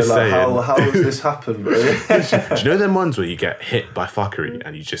 You were just like, saying, how has this happened, bro? Do you know them ones where you get hit by fuckery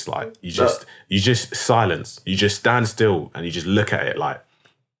and you just like, you just silence, you just stand still and you just look at it like,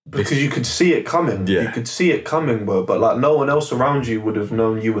 because you could see it coming. Yeah. You could see it coming, bro. But like no one else around you would have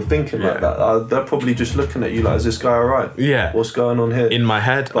known you were thinking like that. They're probably just looking at you like, is this guy alright? Yeah. What's going on here? In my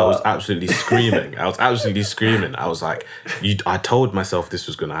head, I was absolutely screaming. I was like, I told myself this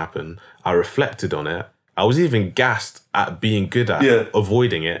was going to happen. I reflected on it. I was even gassed at being good at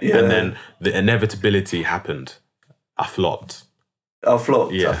avoiding it. Yeah. And then the inevitability happened. I flopped. I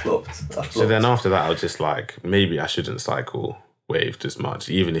flopped. So then after that, I was just like, maybe I shouldn't cycle waved as much,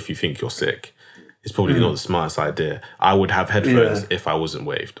 even if you think you're sick. It's probably not the smartest idea. I would have headphones if I wasn't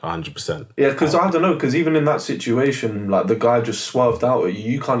waved, 100%. Yeah, because I don't know, because even in that situation, like the guy just swerved out at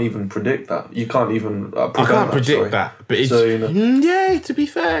you, you can't even predict that. You can't even I can't predict that. But it's, yeah, to be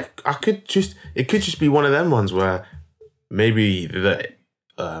fair, it could just be one of them ones where maybe the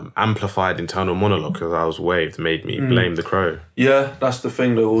amplified internal monologue because I was waved made me blame the crow. Yeah, that's the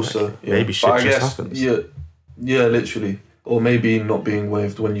thing though also. Like, maybe shit just happens. Yeah, literally. Or maybe not being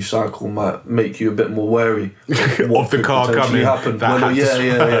waved when you cycle might make you a bit more wary of the car coming. Happen.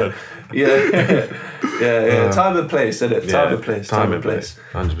 Yeah. Time and place, isn't it? Time and place.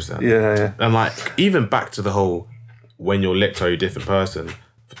 100%. Yeah. And like, even back to the whole, when you're licked, are you a different person?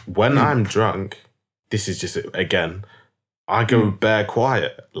 When I'm drunk, this is just, again, I go bare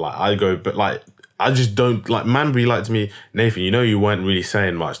quiet. Like, I just don't, like, man be like to me, Nathan, you know you weren't really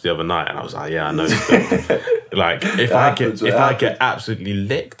saying much the other night. And I was like, yeah, I know. Like, if I get absolutely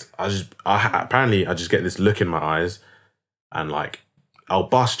licked, apparently I just get this look in my eyes and like, I'll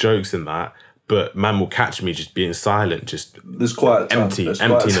bust jokes in that, but man will catch me just being silent, just there's quiet time. Emptiness.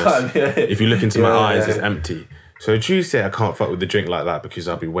 Yeah. If you look into my eyes, it's empty. So Tuesday, I can't fuck with the drink like that because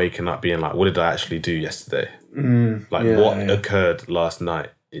I'll be waking up being like, what did I actually do yesterday? What occurred last night?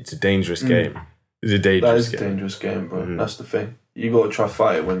 It's a dangerous game. It's a dangerous game. That is a dangerous game, bro. That's the thing. You got to try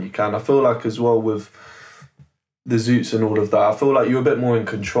fight it when you can. I feel like as well with the Zoots and all of that, I feel like you're a bit more in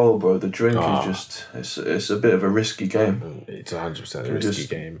control, bro. The drink is just, it's a bit of a risky game. It's 100% a risky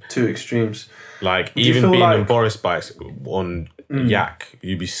game. Two extremes. Like, even being on Boris bikes on Yak,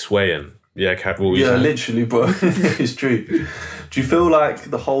 you'd be swaying. Yeah, Cap, what were you saying? Literally, bro. It's true. Do you feel like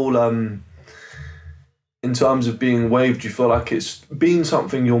the whole, in terms of being waved, do you feel like it's been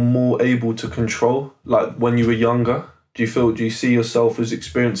something you're more able to control? Like when you were younger? Do you see yourself as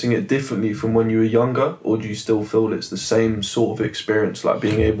experiencing it differently from when you were younger? Or do you still feel it's the same sort of experience, like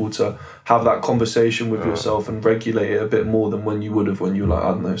being able to have that conversation with yourself and regulate it a bit more than when you would have when you were like, I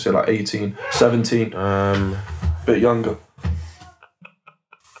don't know, say like 18, 17, bit younger?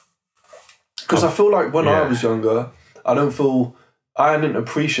 Because I feel like when I was younger, I didn't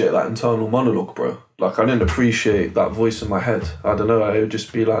appreciate that internal monologue, bro. Like, I didn't appreciate that voice in my head. I don't know, I would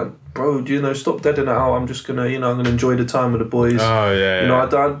just be like, bro, stop deading it out. I'm just gonna, I'm gonna enjoy the time with the boys. I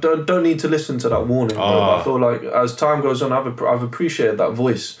don't need to listen to that warning, bro. But I feel like as time goes on, I've appreciated that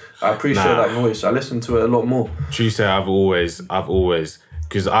voice. I appreciate that voice. I listen to it a lot more. Tuesday, I've always,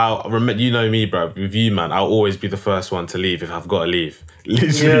 because I remember, you know me, bro. With you, man, I'll always be the first one to leave if I've got to leave.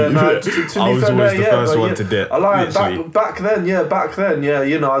 Literally, I was always the first one to dip. I like back then.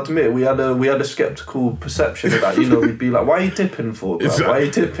 I admit we had a skeptical perception of that. We'd be like, "Why are you dipping for, bro? Why are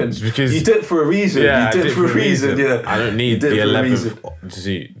you dipping? Because you dip for a reason. Yeah, you dip for a reason. Yeah, I don't need the 11th.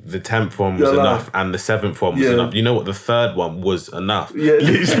 The 10th one was enough, and the 7th one was enough. You know what? The 3rd one was enough. Yeah,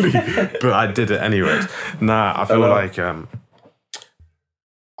 literally. But I did it anyways. I feel like.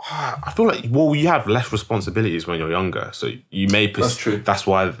 I feel like, you have less responsibilities when you're younger, so you may. That's true. That's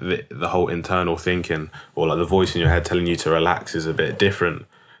why the whole internal thinking, or like the voice in your head telling you to relax, is a bit different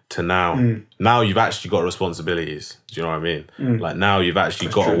to now. Now you've actually got responsibilities. Do you know what I mean? Like now you've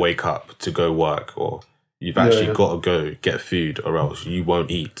actually got to wake up to go work, or you've actually got to go get food, or else you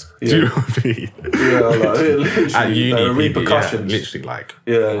won't eat. Do you know what I mean? Literally. At uni, repercussions. Literally, like,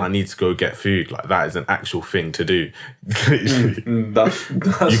 I need to go get food. Like, that is an actual thing to do. That's you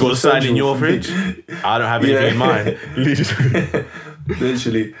got something in your fridge? I don't have anything in mine.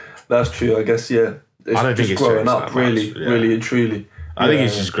 Literally. That's true, I guess, I don't think it's growing up, really, really and truly. I think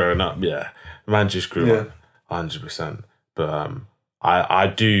it's just growing up, Man just grew up, 100%. But I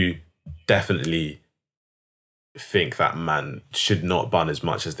do definitely think that man should not bun as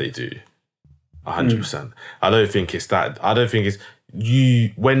much as they do. 100%. I don't think it's that. I don't think it's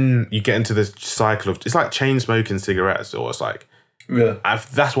when you get into this cycle of, it's like chain smoking cigarettes, or it's like,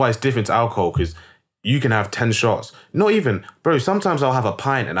 that's why it's different to alcohol, because you can have 10 shots. Not even, bro, sometimes I'll have a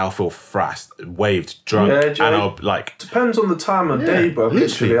pint and I'll feel thrashed, waved, drunk, and I'll like... Depends on the time of day, bro.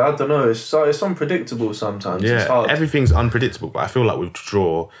 Literally, I don't know. It's unpredictable sometimes. Yeah, it's hard. Everything's unpredictable, but I feel like with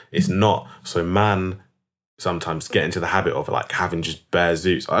draw, it's not. So man sometimes get into the habit of like having just bare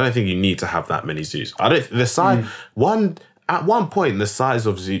Zoots. I don't think you need to have that many Zoots. At one point, the size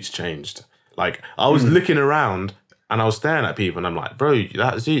of Zoots changed. Like, I was looking around and I was staring at people and I'm like, bro,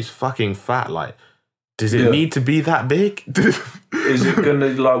 that Zoot's fucking fat. Like, does it need to be that big? Is it gonna,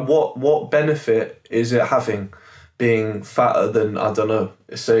 like, what benefit is it having being fatter than, I don't know,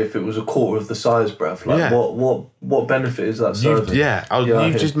 say if it was a quarter of the size, bruv? Like, what benefit is that serving?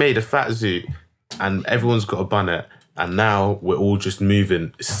 You've just made a fat Zoot and everyone's got a bun it. And now we're all just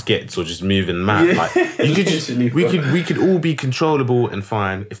moving skits or just moving mad. Like, you could just, we could all be controllable and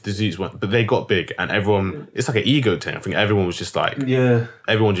fine if the Zoots weren't, but they got big and everyone, it's like an ego thing. I think everyone was just like,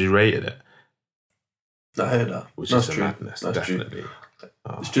 everyone just rated it. I hear that. Which is madness, definitely.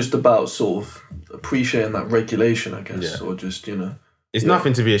 It's just about sort of appreciating that regulation, I guess, or just, It's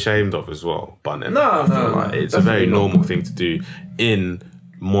nothing to be ashamed of as well, bunning. No, it's a very normal thing to do in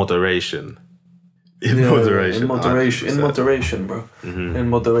moderation. In moderation, bro. In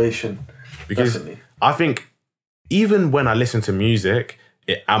moderation. Because definitely. I think even when I listen to music,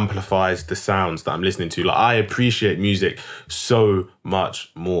 it amplifies the sounds that I'm listening to. Like, I appreciate music so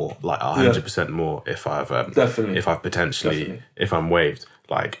much more, like 100% more if I've Definitely. if I've potentially if I'm waved,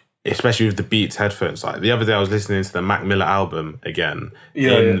 like especially with the Beats headphones. Like the other day I was listening to the Mac Miller album again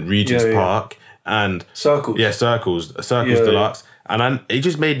in Regent's Park and Circles. Yeah, Circles Deluxe. And it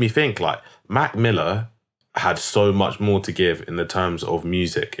just made me think, like, Mac Miller had so much more to give in the terms of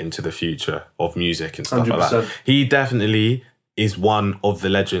music into the future of music and stuff 100%. Like that. He definitely is one of the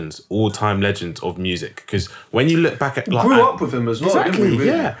legends, all-time legends of music. Because when you look back at... like, grew up with him as well, exactly, didn't we,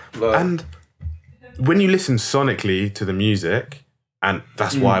 really? Yeah. Like, and when you listen sonically to the music, and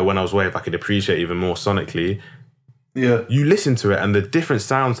that's why when I was waved, I could appreciate even more sonically. Yeah. You listen to it and the different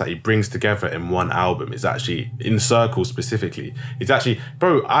sounds that he brings together in one album is actually, in Circles specifically, it's actually...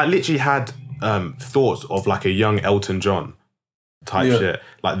 Bro, I literally had thoughts of like a young Elton John type shit.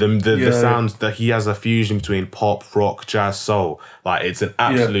 Like the sounds that he has a fusion between pop, rock, jazz, soul. Like it's an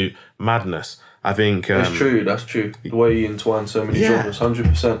absolute madness. I think that's true. That's true. The way he entwined so many genres,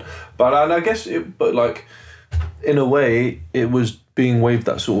 100%. But and I guess like in a way, it was being waved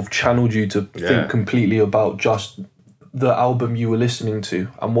that sort of channeled you to think completely about just the album you were listening to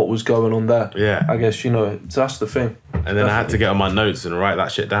and what was going on there. Yeah, I guess that's the thing. And then I had to get on my notes and write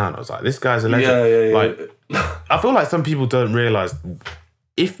that shit down. I was like, this guy's a legend. Like, I feel like some people don't realise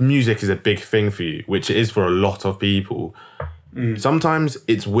if music is a big thing for you, which it is for a lot of people, sometimes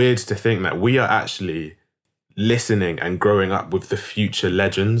it's weird to think that we are actually listening and growing up with the future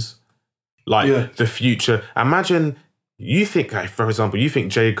legends. Like, the future... Imagine... You think, like, for example, you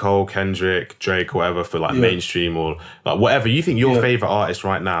think J. Cole, Kendrick, Drake, whatever, for like mainstream or like whatever, you think your favourite artist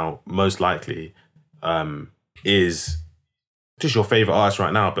right now, most likely, is just your favourite artist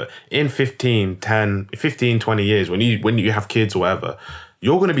right now. But in 15, 20 years, when you have kids or whatever,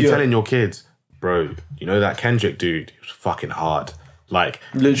 you're going to be telling your kids, bro, you know that Kendrick dude, he was fucking hard. Like,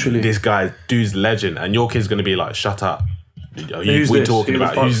 literally, this dude's legend. And your kid's going to be like, shut up. Who's talking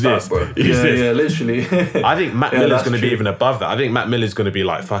about who's this? Bro? Yeah, literally. I think Mac Miller's going to be even above that. I think Mac Miller's going to be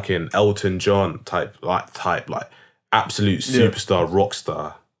like fucking Elton John type, like absolute superstar, rock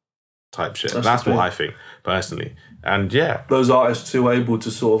star type shit. That's what I think personally. And those artists who are able to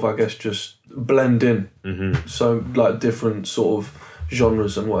sort of, I guess, just blend in so like different sort of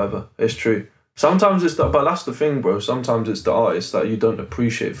genres and whatever. It's true. Sometimes it's but that's the thing, bro. Sometimes it's the artists that you don't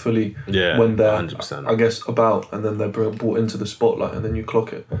appreciate fully when they're, 100%. I guess, about, and then they're brought into the spotlight, and then you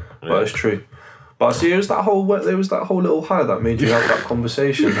clock it. But it's true. But I see, there was that whole little high that made you have that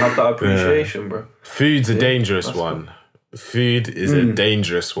conversation, have that appreciation, bro. Food's a dangerous one. Food is a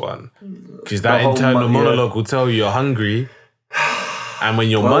dangerous one because that internal monologue will tell you you're hungry, and when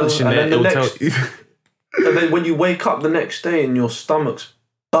you're munching it, it'll tell you. And then when you wake up the next day and your stomach's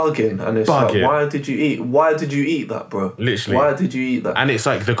bugging, and it's like, why did you eat that, bro? Literally, why did you eat that? And it's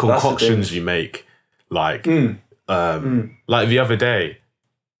like the concoctions you make, like like the other day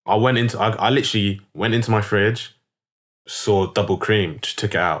I literally went into my fridge, saw double cream, just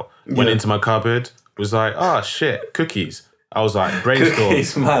took it out, went into my cupboard, was like, oh shit, cookies. I was like,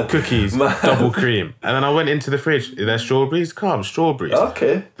 brainstorm, cookies, double cream. And then I went into the fridge, are there strawberries? Calm, strawberries.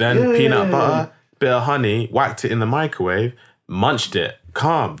 Okay. Then peanut butter, bit of honey, whacked it in the microwave, munched it.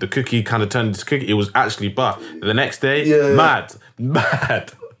 Calm. The cookie kind of turned into cookie. It was actually buff. The next day, mad.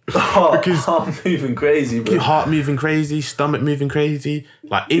 Heart moving crazy, bro. Heart moving crazy, stomach moving crazy.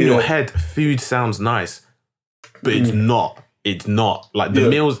 Like, in your head, food sounds nice, but it's not. It's not. Like, the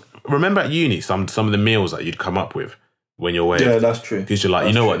meals... Remember at uni, some of the meals that you'd come up with when you're waved? Yeah, that's true. Because you're like,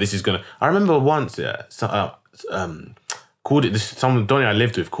 you know what, this is going to... I remember once, called it... Donnie I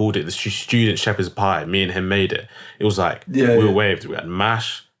lived with called it the student shepherd's pie. Me and him made it. It was like, we were waved. We had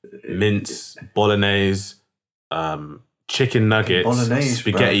mash, mince, bolognese, chicken nuggets,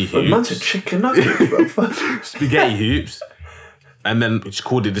 spaghetti hoops. Man's a chicken nuggets, bro. Spaghetti hoops. And then we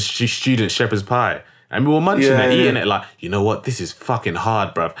called it the student shepherd's pie. And we were munching it, eating it like, you know what, this is fucking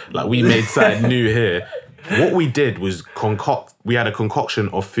hard, bruv. Like, we made something new here. What we did was we had a concoction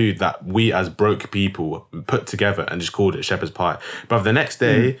of food that we as broke people put together and just called it shepherd's pie. But the next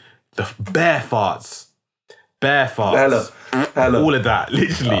day, the bare farts. Hella. All of that,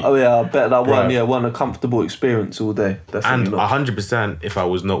 literally. I bet that wasn't a comfortable experience all day. Definitely and not. 100%, if I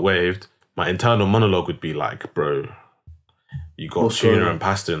was not waved, my internal monologue would be like, bro, you got tuna and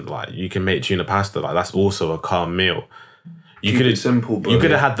pasta, and like, you can make tuna pasta, like, that's also a calm meal. You could have simple, bro. You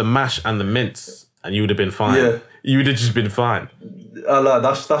could have had the mash and the mince, and you would have been fine. Yeah. You would have just been fine.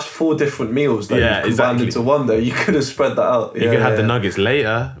 That's 4 different meals that you've combined into one there. You could have spread that out. You could have the nuggets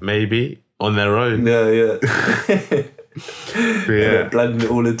later, maybe, on their own. Yeah. Blending it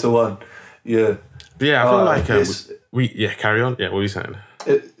all into one. Yeah. But yeah, I feel like... carry on. Yeah, what were you saying?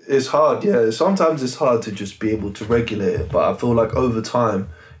 It's hard, yeah. Sometimes it's hard to just be able to regulate it, but I feel like over time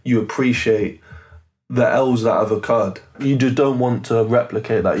you appreciate the L's that have occurred. You just don't want to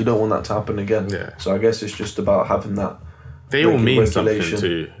replicate that. You don't want that to happen again. Yeah. So I guess it's just about having that. They all mean something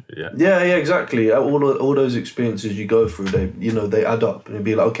too. Yeah. Yeah, exactly. All those experiences you go through, they add up, and you'd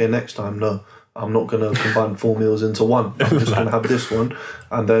be like, okay, next time, no, I'm not gonna combine 4 meals into one. I'm just gonna have this one,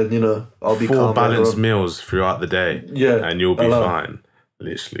 and then I'll be 4 balanced meals throughout the day. Yeah, and you'll be fine.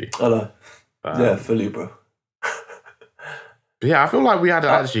 Literally. Hello. Yeah, fully, bro. But yeah, I feel like we had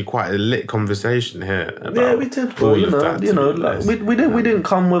actually quite a lit conversation here. About we did, bro. We didn't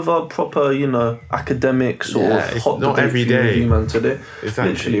come with a proper, academic sort of hot not debate every day, review, man. Today,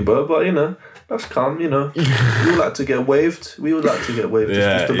 exactly. Literally, bro. But that's calm. We all like to get waved. We all like to get waved.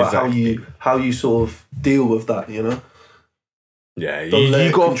 Yeah, it's just about how you sort of deal with that. Yeah,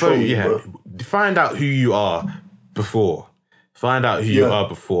 you got to find out who you are before. Find out who you are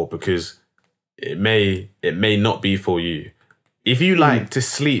before, because it may not be for you. If you like to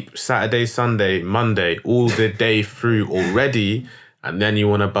sleep Saturday, Sunday, Monday, all the day through already, and then you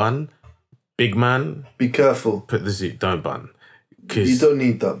want to bun, big man, be careful. Put the seat. Don't bun. You don't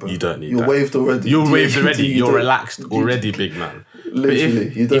need that, bro. You don't need You're that. Waved already. You're waved already. You're relaxed already, big man.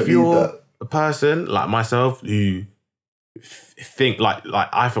 Literally, you don't if you're need that. a person like myself who think like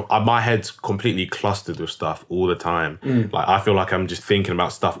I feel my head's completely clustered with stuff all the time. Like I feel like I'm just thinking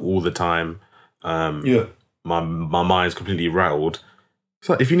about stuff all the time. My mind's completely rattled.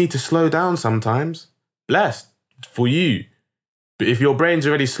 So if you need to slow down sometimes, blessed for you. But if your brain's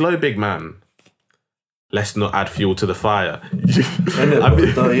already slow, big man, let's not add fuel to the fire. Don't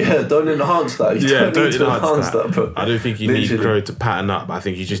enhance that. Don't enhance that, bro. I don't think you need Crow to pattern up. I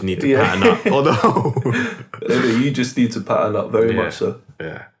think you just need to pattern up. Although you just need to pattern up very much so.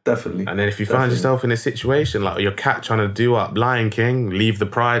 Yeah. Definitely. And then if you find yourself in a situation like your cat trying to do up Lion King, leave the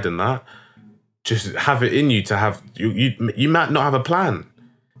pride and that, just have it in you to have you might not have a plan.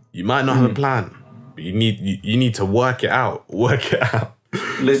 You might not have a plan. But you need to work it out.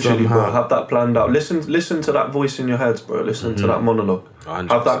 Literally, bro, have that planned out. Listen to that voice in your head, bro. Listen to that monologue. 100%.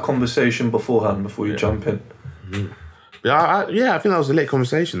 Have that conversation beforehand before you jump in. Yeah, I think that was a late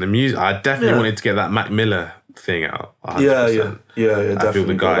conversation. The music, I definitely wanted to get that Mac Miller thing out. 100%. Yeah, definitely. I feel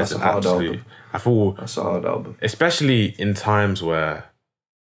the guys that's a hard album. That's a hard album. Especially in times where,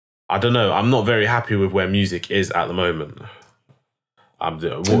 I don't know, I'm not very happy with where music is at the moment.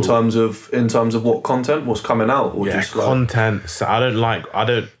 In terms of what content, what's coming out, or just content. So I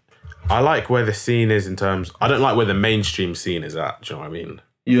like where the scene is I don't like where the mainstream scene is at. Do you know what I mean?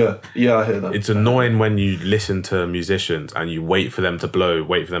 Yeah, I hear that. It's annoying when you listen to musicians and you wait for them to blow,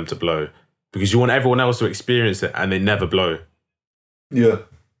 because you want everyone else to experience it and they never blow. Yeah.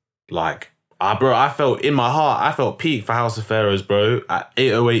 Like, bro, I felt in my heart, I felt peak for House of Pharaohs, bro, at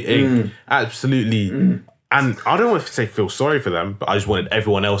 808 Inc. Absolutely. And I don't want to say feel sorry for them, but I just wanted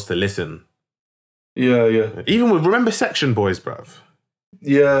everyone else to listen. Yeah. Even remember Section Boys, bruv?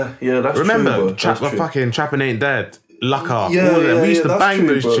 Yeah, that's remember, true, bro. fucking Trappin' Ain't Dead, Luck Off, all of them. We used to bang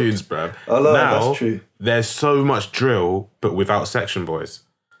those tunes, bruv. Now, there's so much drill, but without Section Boys.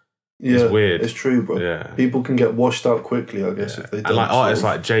 Yeah, it's weird. It's true, bro. Yeah. People can get washed out quickly, I guess, if they don't. And like artists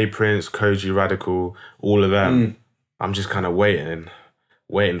like Jay Prince, Koji Radical, all of them, I'm just kind of waiting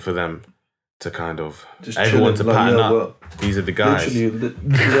for them to kind of just everyone to pattern up. Well, these are the guys.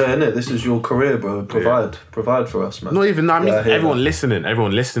 Innit? This is your career, bro. Provide for us, man. Not even that. I mean, everyone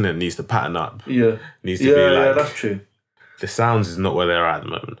listening needs to pattern up. Yeah, needs to be like. Yeah, that's true. The sounds is not where they're at the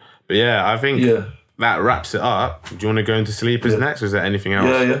moment, but I think that wraps it up. Do you want to go into Sleepers next? Or is there anything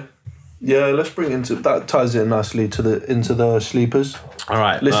else? Yeah, let's bring into that, ties in nicely into the Sleepers. All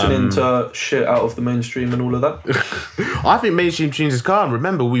right, listening to shit out of the mainstream and all of that. I think mainstream tunes is calm.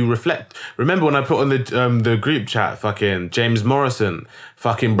 Remember, we reflect. Remember when I put on the group chat, fucking James Morrison,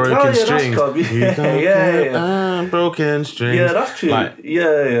 fucking Broken Strings. Yeah. Broken Strings. Yeah, that's true. Like,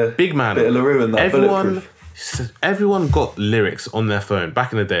 yeah. Big man. Bit of LaRue in that. Everyone got lyrics on their phone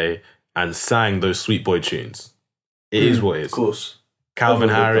back in the day and sang those Sweet Boy tunes. It is what it is. Of course. Calvin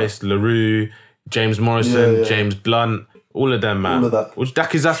Harris, LaRue, James Morrison, James Blunt, all of them, man. All of that. Which,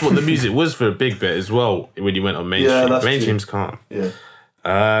 because that's what the music was for a big bit as well when you went on mainstream. Yeah, Mainstream's calm. Yeah.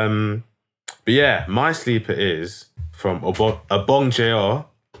 But my sleeper is from Abong JR.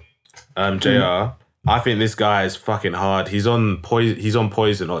 JR. I think this guy is fucking hard. He's on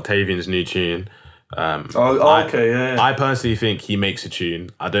Poison, Octavian's new tune. I personally think he makes a tune.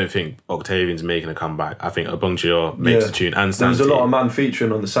 I don't think Octavian's making a comeback. I think Abong JR makes a tune, and Santi. There's a lot of man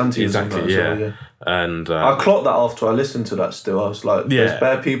featuring on the Santi. Exactly, yeah. And I clocked that after I listened to that. Still, I was like, "There's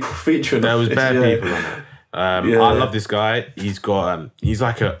bare people featuring." There was bare people on it. I love this guy. He's got he's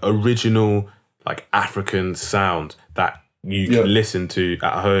like a original like African sound that you can listen to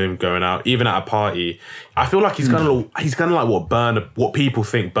at home, going out, even at a party. I feel like he's gonna like what people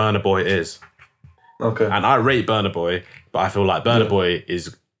think Burna Boy is. Okay. And I rate Burna Boy, but I feel like Burna Boy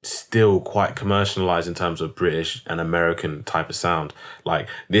is still quite commercialized in terms of British and American type of sound. Like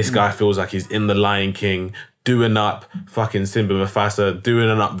this guy feels like he's in The Lion King, doing up fucking Simba Mufasa, doing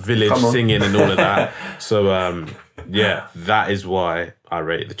up Village, singing and all of that. So that is why I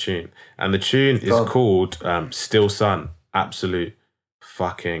rate the tune. And the tune is called Still Sun. Absolute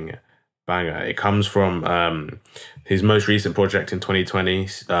fucking banger. It comes from his most recent project in 2020,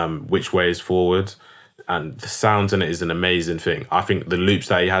 Which Way Is Forward. And the sounds in it is an amazing thing. I think the loops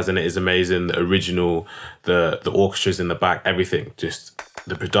that he has in it is amazing. The original, the orchestras in the back, everything. Just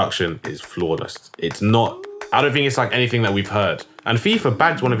the production is flawless. It's not. I don't think it's like anything that we've heard. And FIFA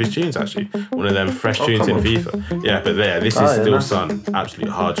bagged one of his tunes actually, one of them fresh tunes in FIFA. Yeah, but this is Still Sun, absolute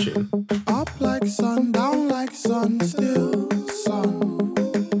hard tune. Up like sun, down like sun, still sun.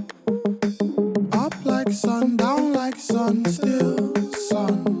 Up like sun, down like sun, still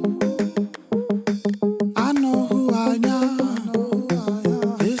sun.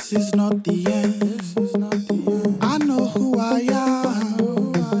 This is not the end. I know who I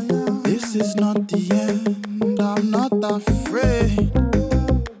am. This is not the end. I'm not afraid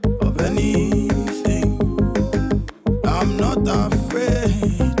of anything. I'm not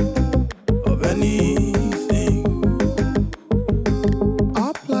afraid of anything.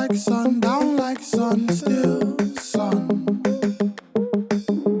 Up like sun, down like sun, still sun.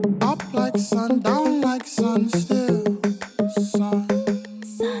 Up like sun, down like sun, still sun.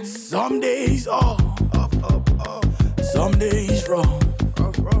 Some days up, some days rough.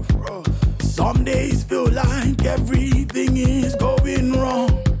 Some days feel like everything is going wrong.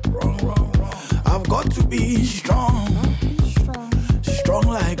 I've got to be strong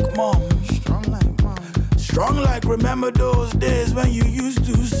like mom. Strong like remember those days when you used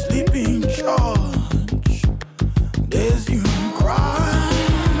to sleep in church. Days you cried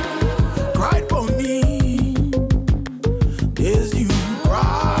for me. Days you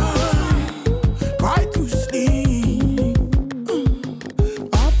cried to sleep.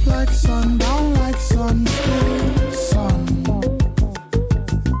 Up like sun, down like sun, still sun.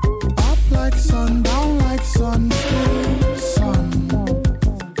 Up like sun, down like sun, still sun.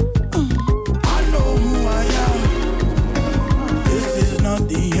 I know who I am. This is not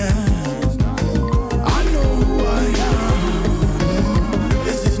the end. I know who I am.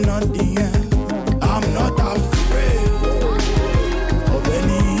 This is not the end. I'm not afraid of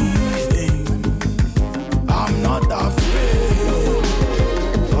anything. I'm not afraid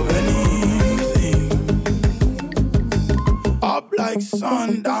of anything. Up like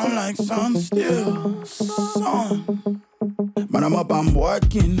sun, down like sun, still sun. Man, I'm up, I'm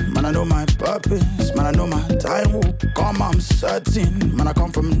working. Man, I know my purpose. Man, I know my time will come, I'm certain. Man, I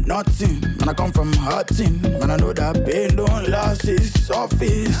come from nothing. Man, I come from hurting. Man, I know that pain don't last, it's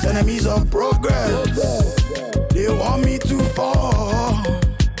surface. Enemies of progress, they want me to fall.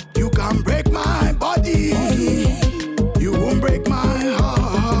 You can break my body, you won't break my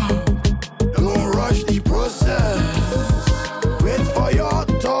heart. Don't rush the process, wait for your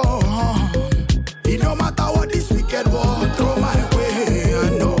turn. It don't matter what this wicked war throw my way. I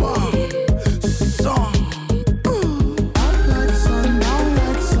know I'm sun. Up like sun, down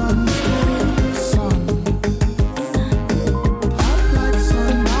like sun, still sun. Up like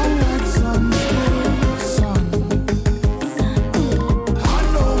sun, down like sun, still sun. I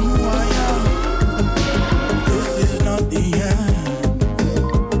know who I am. This is not the end.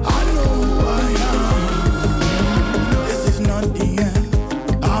 I know who I am. This is not the end.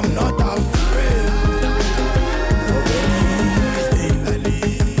 I'm not afraid of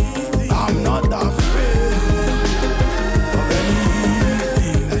anything. I'm not afraid of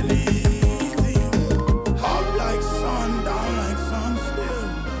anything. Up like sun, down like sun, still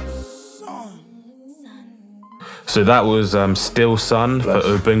sun. So that was Still Sun for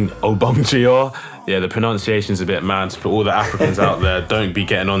Obongio. Yeah, the pronunciation's a bit mad. For all the Africans out there, don't be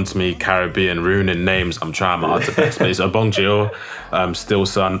getting on to me, Caribbean, ruining names. I'm trying my hard to best. But it's Obongio, Still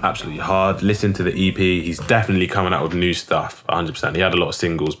Sun, absolutely hard. Listen to the EP. He's definitely coming out with new stuff, 100%. He had a lot of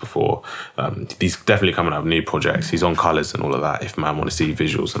singles before. He's definitely coming out with new projects. He's on Colours and all of that, if man want to see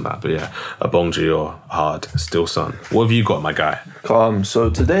visuals and that. But yeah, Obongio, hard, Still Sun. What have you got, my guy? So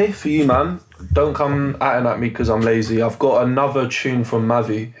today for you, man, don't come at me because I'm lazy. I've got another tune from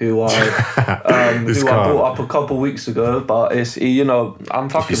Mavi who I brought up a couple weeks ago, but it's, you know, I'm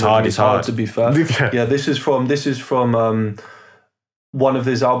fucking. It's hard. To be fair. Yeah, this is from one of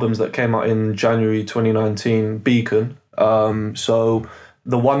his albums that came out in January 2019, Beacon. So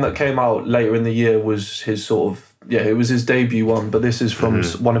the one that came out later in the year was his sort of, it was his debut one, but this is from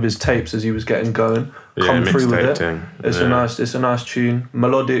one of his tapes as he was getting going. Come through with it. Thing. It's a nice tune,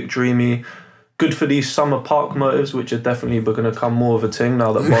 melodic, dreamy, good for these summer park motives, which are definitely going to come more of a thing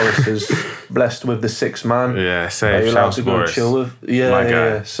now that Boris is blessed with the 6th man. Yeah, safe. You're allowed to go Boris. chill with.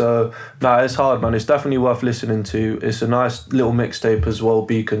 Yeah. So, it's hard, man. It's definitely worth listening to. It's a nice little mixtape as well.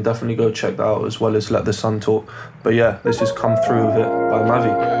 Beacon, definitely go check that out, as well as Let the Sun Talk. But yeah, this is Come Through With It by Mavi.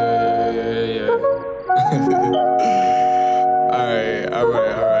 Yeah. All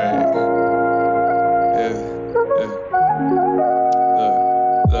right.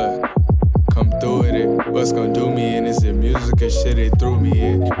 Look, come through with it. What's gonna do me in? Is it music or shit it threw me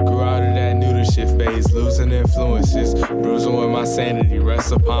in? Grew out of that noodle shit phase, losing influences, bruising with my sanity.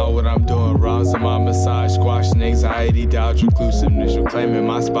 Rest upon what I'm doing, rousing my massage, squashing anxiety, doubt, reclusiveness, reclaiming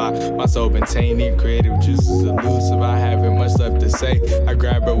my spot. My soul been tainted, creative juices elusive. I haven't much left to say. I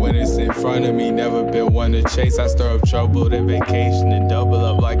grab it when it's in front of me, never been one to chase. I stir up trouble, then vacation and double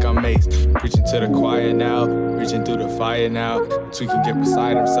up like I'm Mace. Preaching to the choir now, reaching through the fire now. So he can get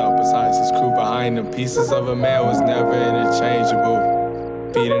beside himself, besides his crew behind him. Pieces of a man was never interchangeable.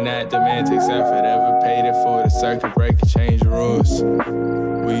 Feeding that demand takes effort, ever paid it for. The circuit breaker, change the rules.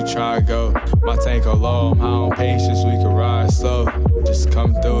 We try to go, my tank alone, high on patience, we can ride slow. Just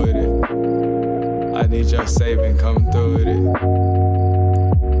come through with it. I need your saving, come through with it.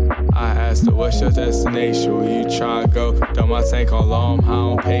 I asked her, what's your destination? Where you try to go? Throw my tank on low, high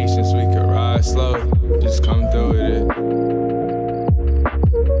on patience, we can ride slow. Just come through with it.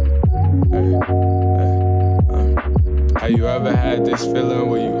 Have you ever had this feeling?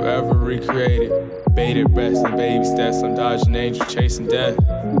 Will you ever recreate it? Bated breaths and baby steps, I'm dodging angels, chasing death.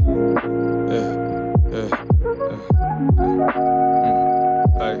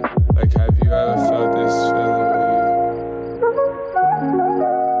 Like, have you ever felt this feeling?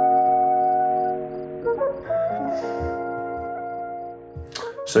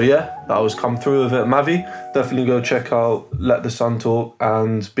 So yeah, that was Come Through With It. Mavi, definitely go check out Let the Sun Talk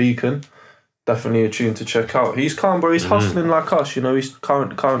and Beacon. Definitely a tune to check out. He's calm, bro. He's hustling like us. You know, he's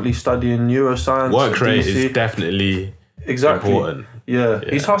currently studying neuroscience. Work rate DC. is definitely important. Yeah,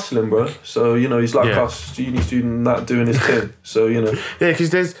 he's hustling, bro. So, you know, he's like us, uni student, that doing his thing. So, you know. Yeah,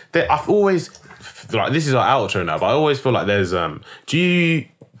 because I've always, like, this is our outro now, but I always feel like there's, do you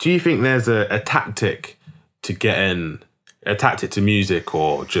think there's a tactic to getting, a tactic to music,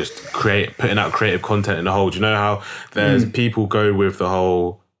 or just putting out creative content in the whole? Do you know how there's people go with the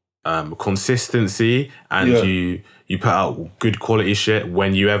whole consistency, and you put out good quality shit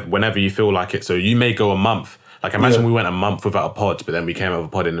whenever you feel like it. So you may go a month. Like, imagine we went a month without a pod, but then we came out with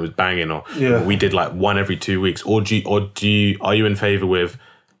a pod and it was banging, or we did like one every 2 weeks. Or are you in favour with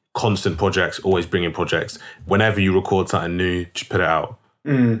constant projects, always bringing projects? Whenever you record something new, just put it out.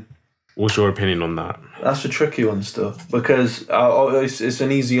 What's your opinion on that? That's a tricky one still, because it's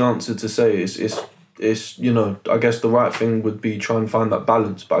an easy answer to say. It's you know, I guess the right thing would be try and find that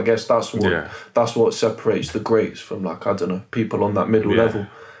balance, but I guess that's what separates the greats from, like, I don't know, people on that middle level.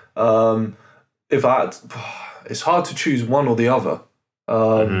 It's hard to choose one or the other.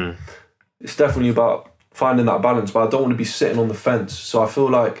 It's definitely about finding that balance, but I don't want to be sitting on the fence. So I feel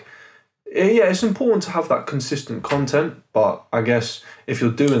like, it's important to have that consistent content, but I guess if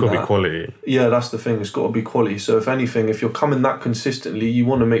you're doing it's got to be quality. Yeah, that's the thing. It's got to be quality. So if anything, if you're coming that consistently, you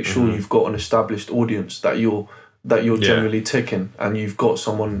want to make sure you've got an established audience that you're generally ticking, and you've got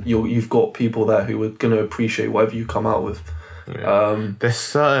you've got people there who are going to appreciate whatever you come out with. Yeah. There's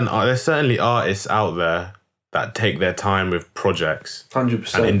certainly artists out there that take their time with projects,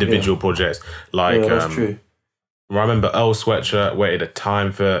 100%, and individual projects. Like, that's true. I remember Earl Sweatshirt waited a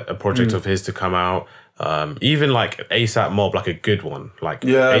time for a project of his to come out. Even like ASAP Mob, like a good one. Like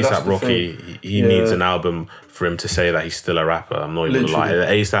ASAP Rocky, he needs an album for him to say that he's still a rapper. I'm not even gonna lie.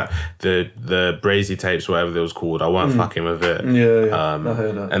 ASAP, the Brazy tapes, whatever it was called, I weren't fucking with it. I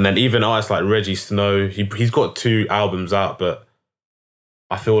heard that. And then even artists like Reggie Snow, he's got 2 albums out, but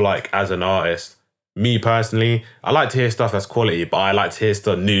I feel like as an artist, me personally, I like to hear stuff that's quality, but I like to hear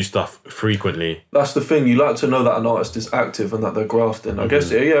new stuff frequently. That's the thing. You like to know that an artist is active and that they're grafting. I guess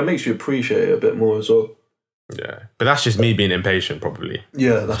it makes you appreciate it a bit more as well. Yeah, but that's just me being impatient, probably.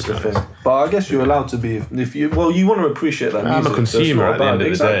 Yeah, that's the thing. But I guess you're allowed to be. You want to appreciate that music. I'm a consumer at the end of the day.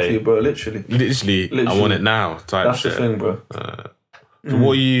 Exactly, bro. Literally, I want it now. Type shit. That's the thing, bro. So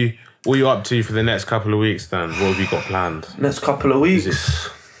what are you up to for the next couple of weeks then? What have you got planned? Next couple of weeks.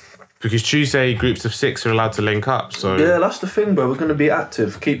 Because Tuesday groups of 6 are allowed to link up. So Yeah, that's the thing, bro. We're gonna be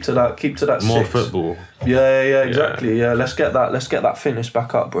active. Keep to that. more 6. football. Yeah, exactly. Yeah, let's get that fitness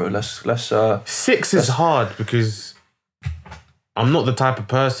back up, bro. Let's 6 is hard because I'm not the type of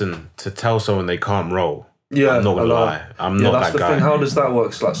person to tell someone they can't roll. Yeah, I'm not gonna lie. I'm not that's that the guy. thing. How does that work?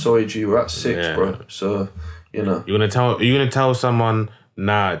 It's like, sorry, G, we're at 6, Yeah. bro. So, you know. You're gonna tell someone,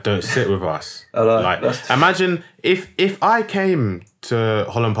 nah, don't sit with us. That's Imagine if I came to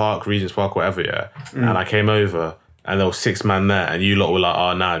Holland Park, Regent's Park, whatever, and I came over and there was 6 man there, and you lot were like,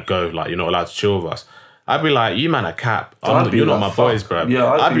 oh, nah, go, like, you're not allowed to chill with us. I'd be like, you man are cap. You're not my boys, bro. Yeah,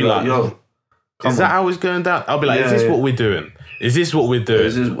 I'd be like, yo, is that how it's going down? I'll be like, is this what we're doing? Is this what we're doing?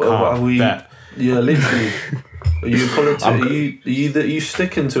 Is this are we? Bet. Yeah, literally. Are you are you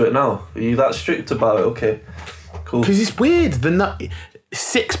sticking to it now? Are you that strict about it? Okay, cool. Because it's weird.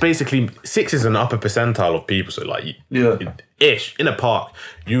 6 is an upper percentile of people. So like, ish in a park,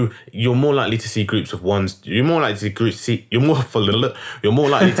 you're more likely to see groups of ones. You're more likely to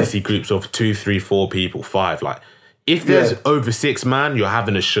see groups of 2, 3, 4 people, 5. Like, if there's over 6 man, you're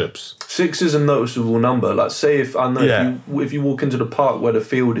having a ships. 6 is a noticeable number. Like, say if you walk into the park where the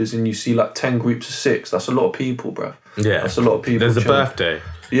field is and you see like 10 groups of 6, that's a lot of people, bro. Yeah, that's a lot of people. There's a chilling. birthday.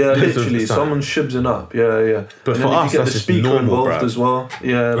 Yeah, literally, someone's shibsing up. Yeah. But and for then us, if you get that's the just speaker normal, involved bro. as well.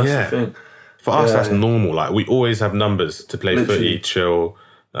 Yeah, that's the thing. For us, that's normal. Like, we always have numbers to play Literally. footy, chill,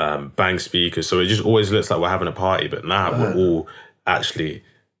 bang speakers. So it just always looks like we're having a party. But now we're all actually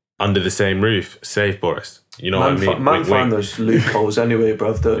under the same roof. Safe, Boris. You know what I mean? Man find those loopholes anyway,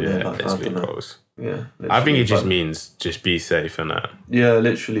 bruv, don't they? Yeah, Like, it's I don't know. loopholes. Yeah, I think it just but- means just be safe and Yeah,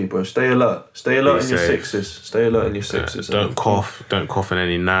 literally, bro. Stay alert. Stay alert in your safe. 6s. Stay alert in your 6s. don't cough. Don't cough in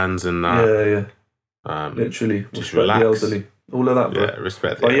any nans and that. Yeah. Literally. just Respect relax. the elderly. All of that, bro. Yeah,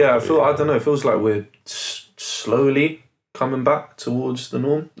 respect. But yeah, I don't know. It feels like we're slowly coming back towards the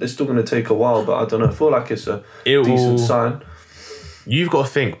norm. It's still going to take a while, but I don't know. I feel like it's a decent sign. You've got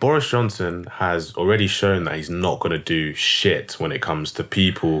to think, Boris Johnson has already shown that he's not going to do shit when it comes to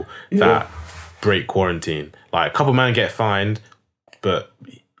people that break quarantine. Like, a couple men get fined, but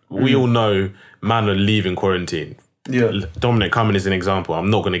we all know man are leaving quarantine. Yeah. Dominic Cummings is an example.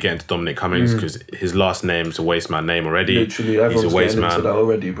 I'm not going to get into Dominic Cummings because his last name's a waste man name already. Literally, everyone's He's a waste getting man. into that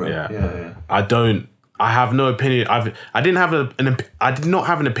already, bro. Yeah. I have no opinion. I did not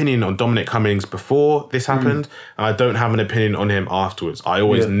have an opinion on Dominic Cummings before this happened, and I don't have an opinion on him afterwards. I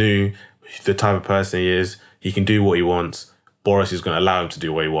always knew the type of person he is. He can do what he wants. Boris is going to allow him to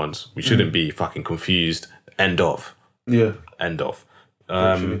do what he wants. We shouldn't be fucking confused. End of. Yeah. End of.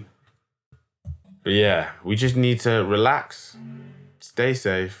 Literally. But yeah, we just need to relax, stay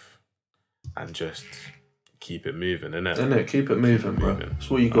safe, and just keep it moving, innit? Innit? Keep it moving, bro. That's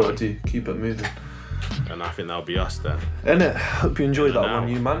what you got to do. Keep it moving. And I think that'll be us then. Innit? Hope you enjoyed that Now. one,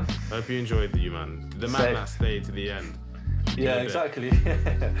 you man. Hope you enjoyed you, man. The man Safe. that stayed to the end. Yeah, bit. exactly.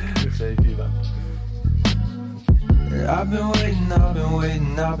 Safe, you man. I've been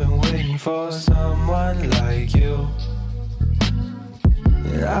waiting for someone like you.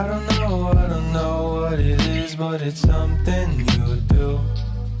 I don't know what it is, but it's something you do.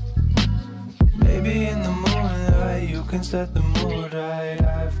 Maybe in the moonlight you can set the mood right.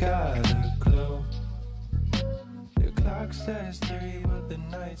 I've got a clue. The clock says 3, but the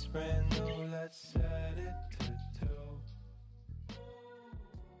night's brand new. Let's set it.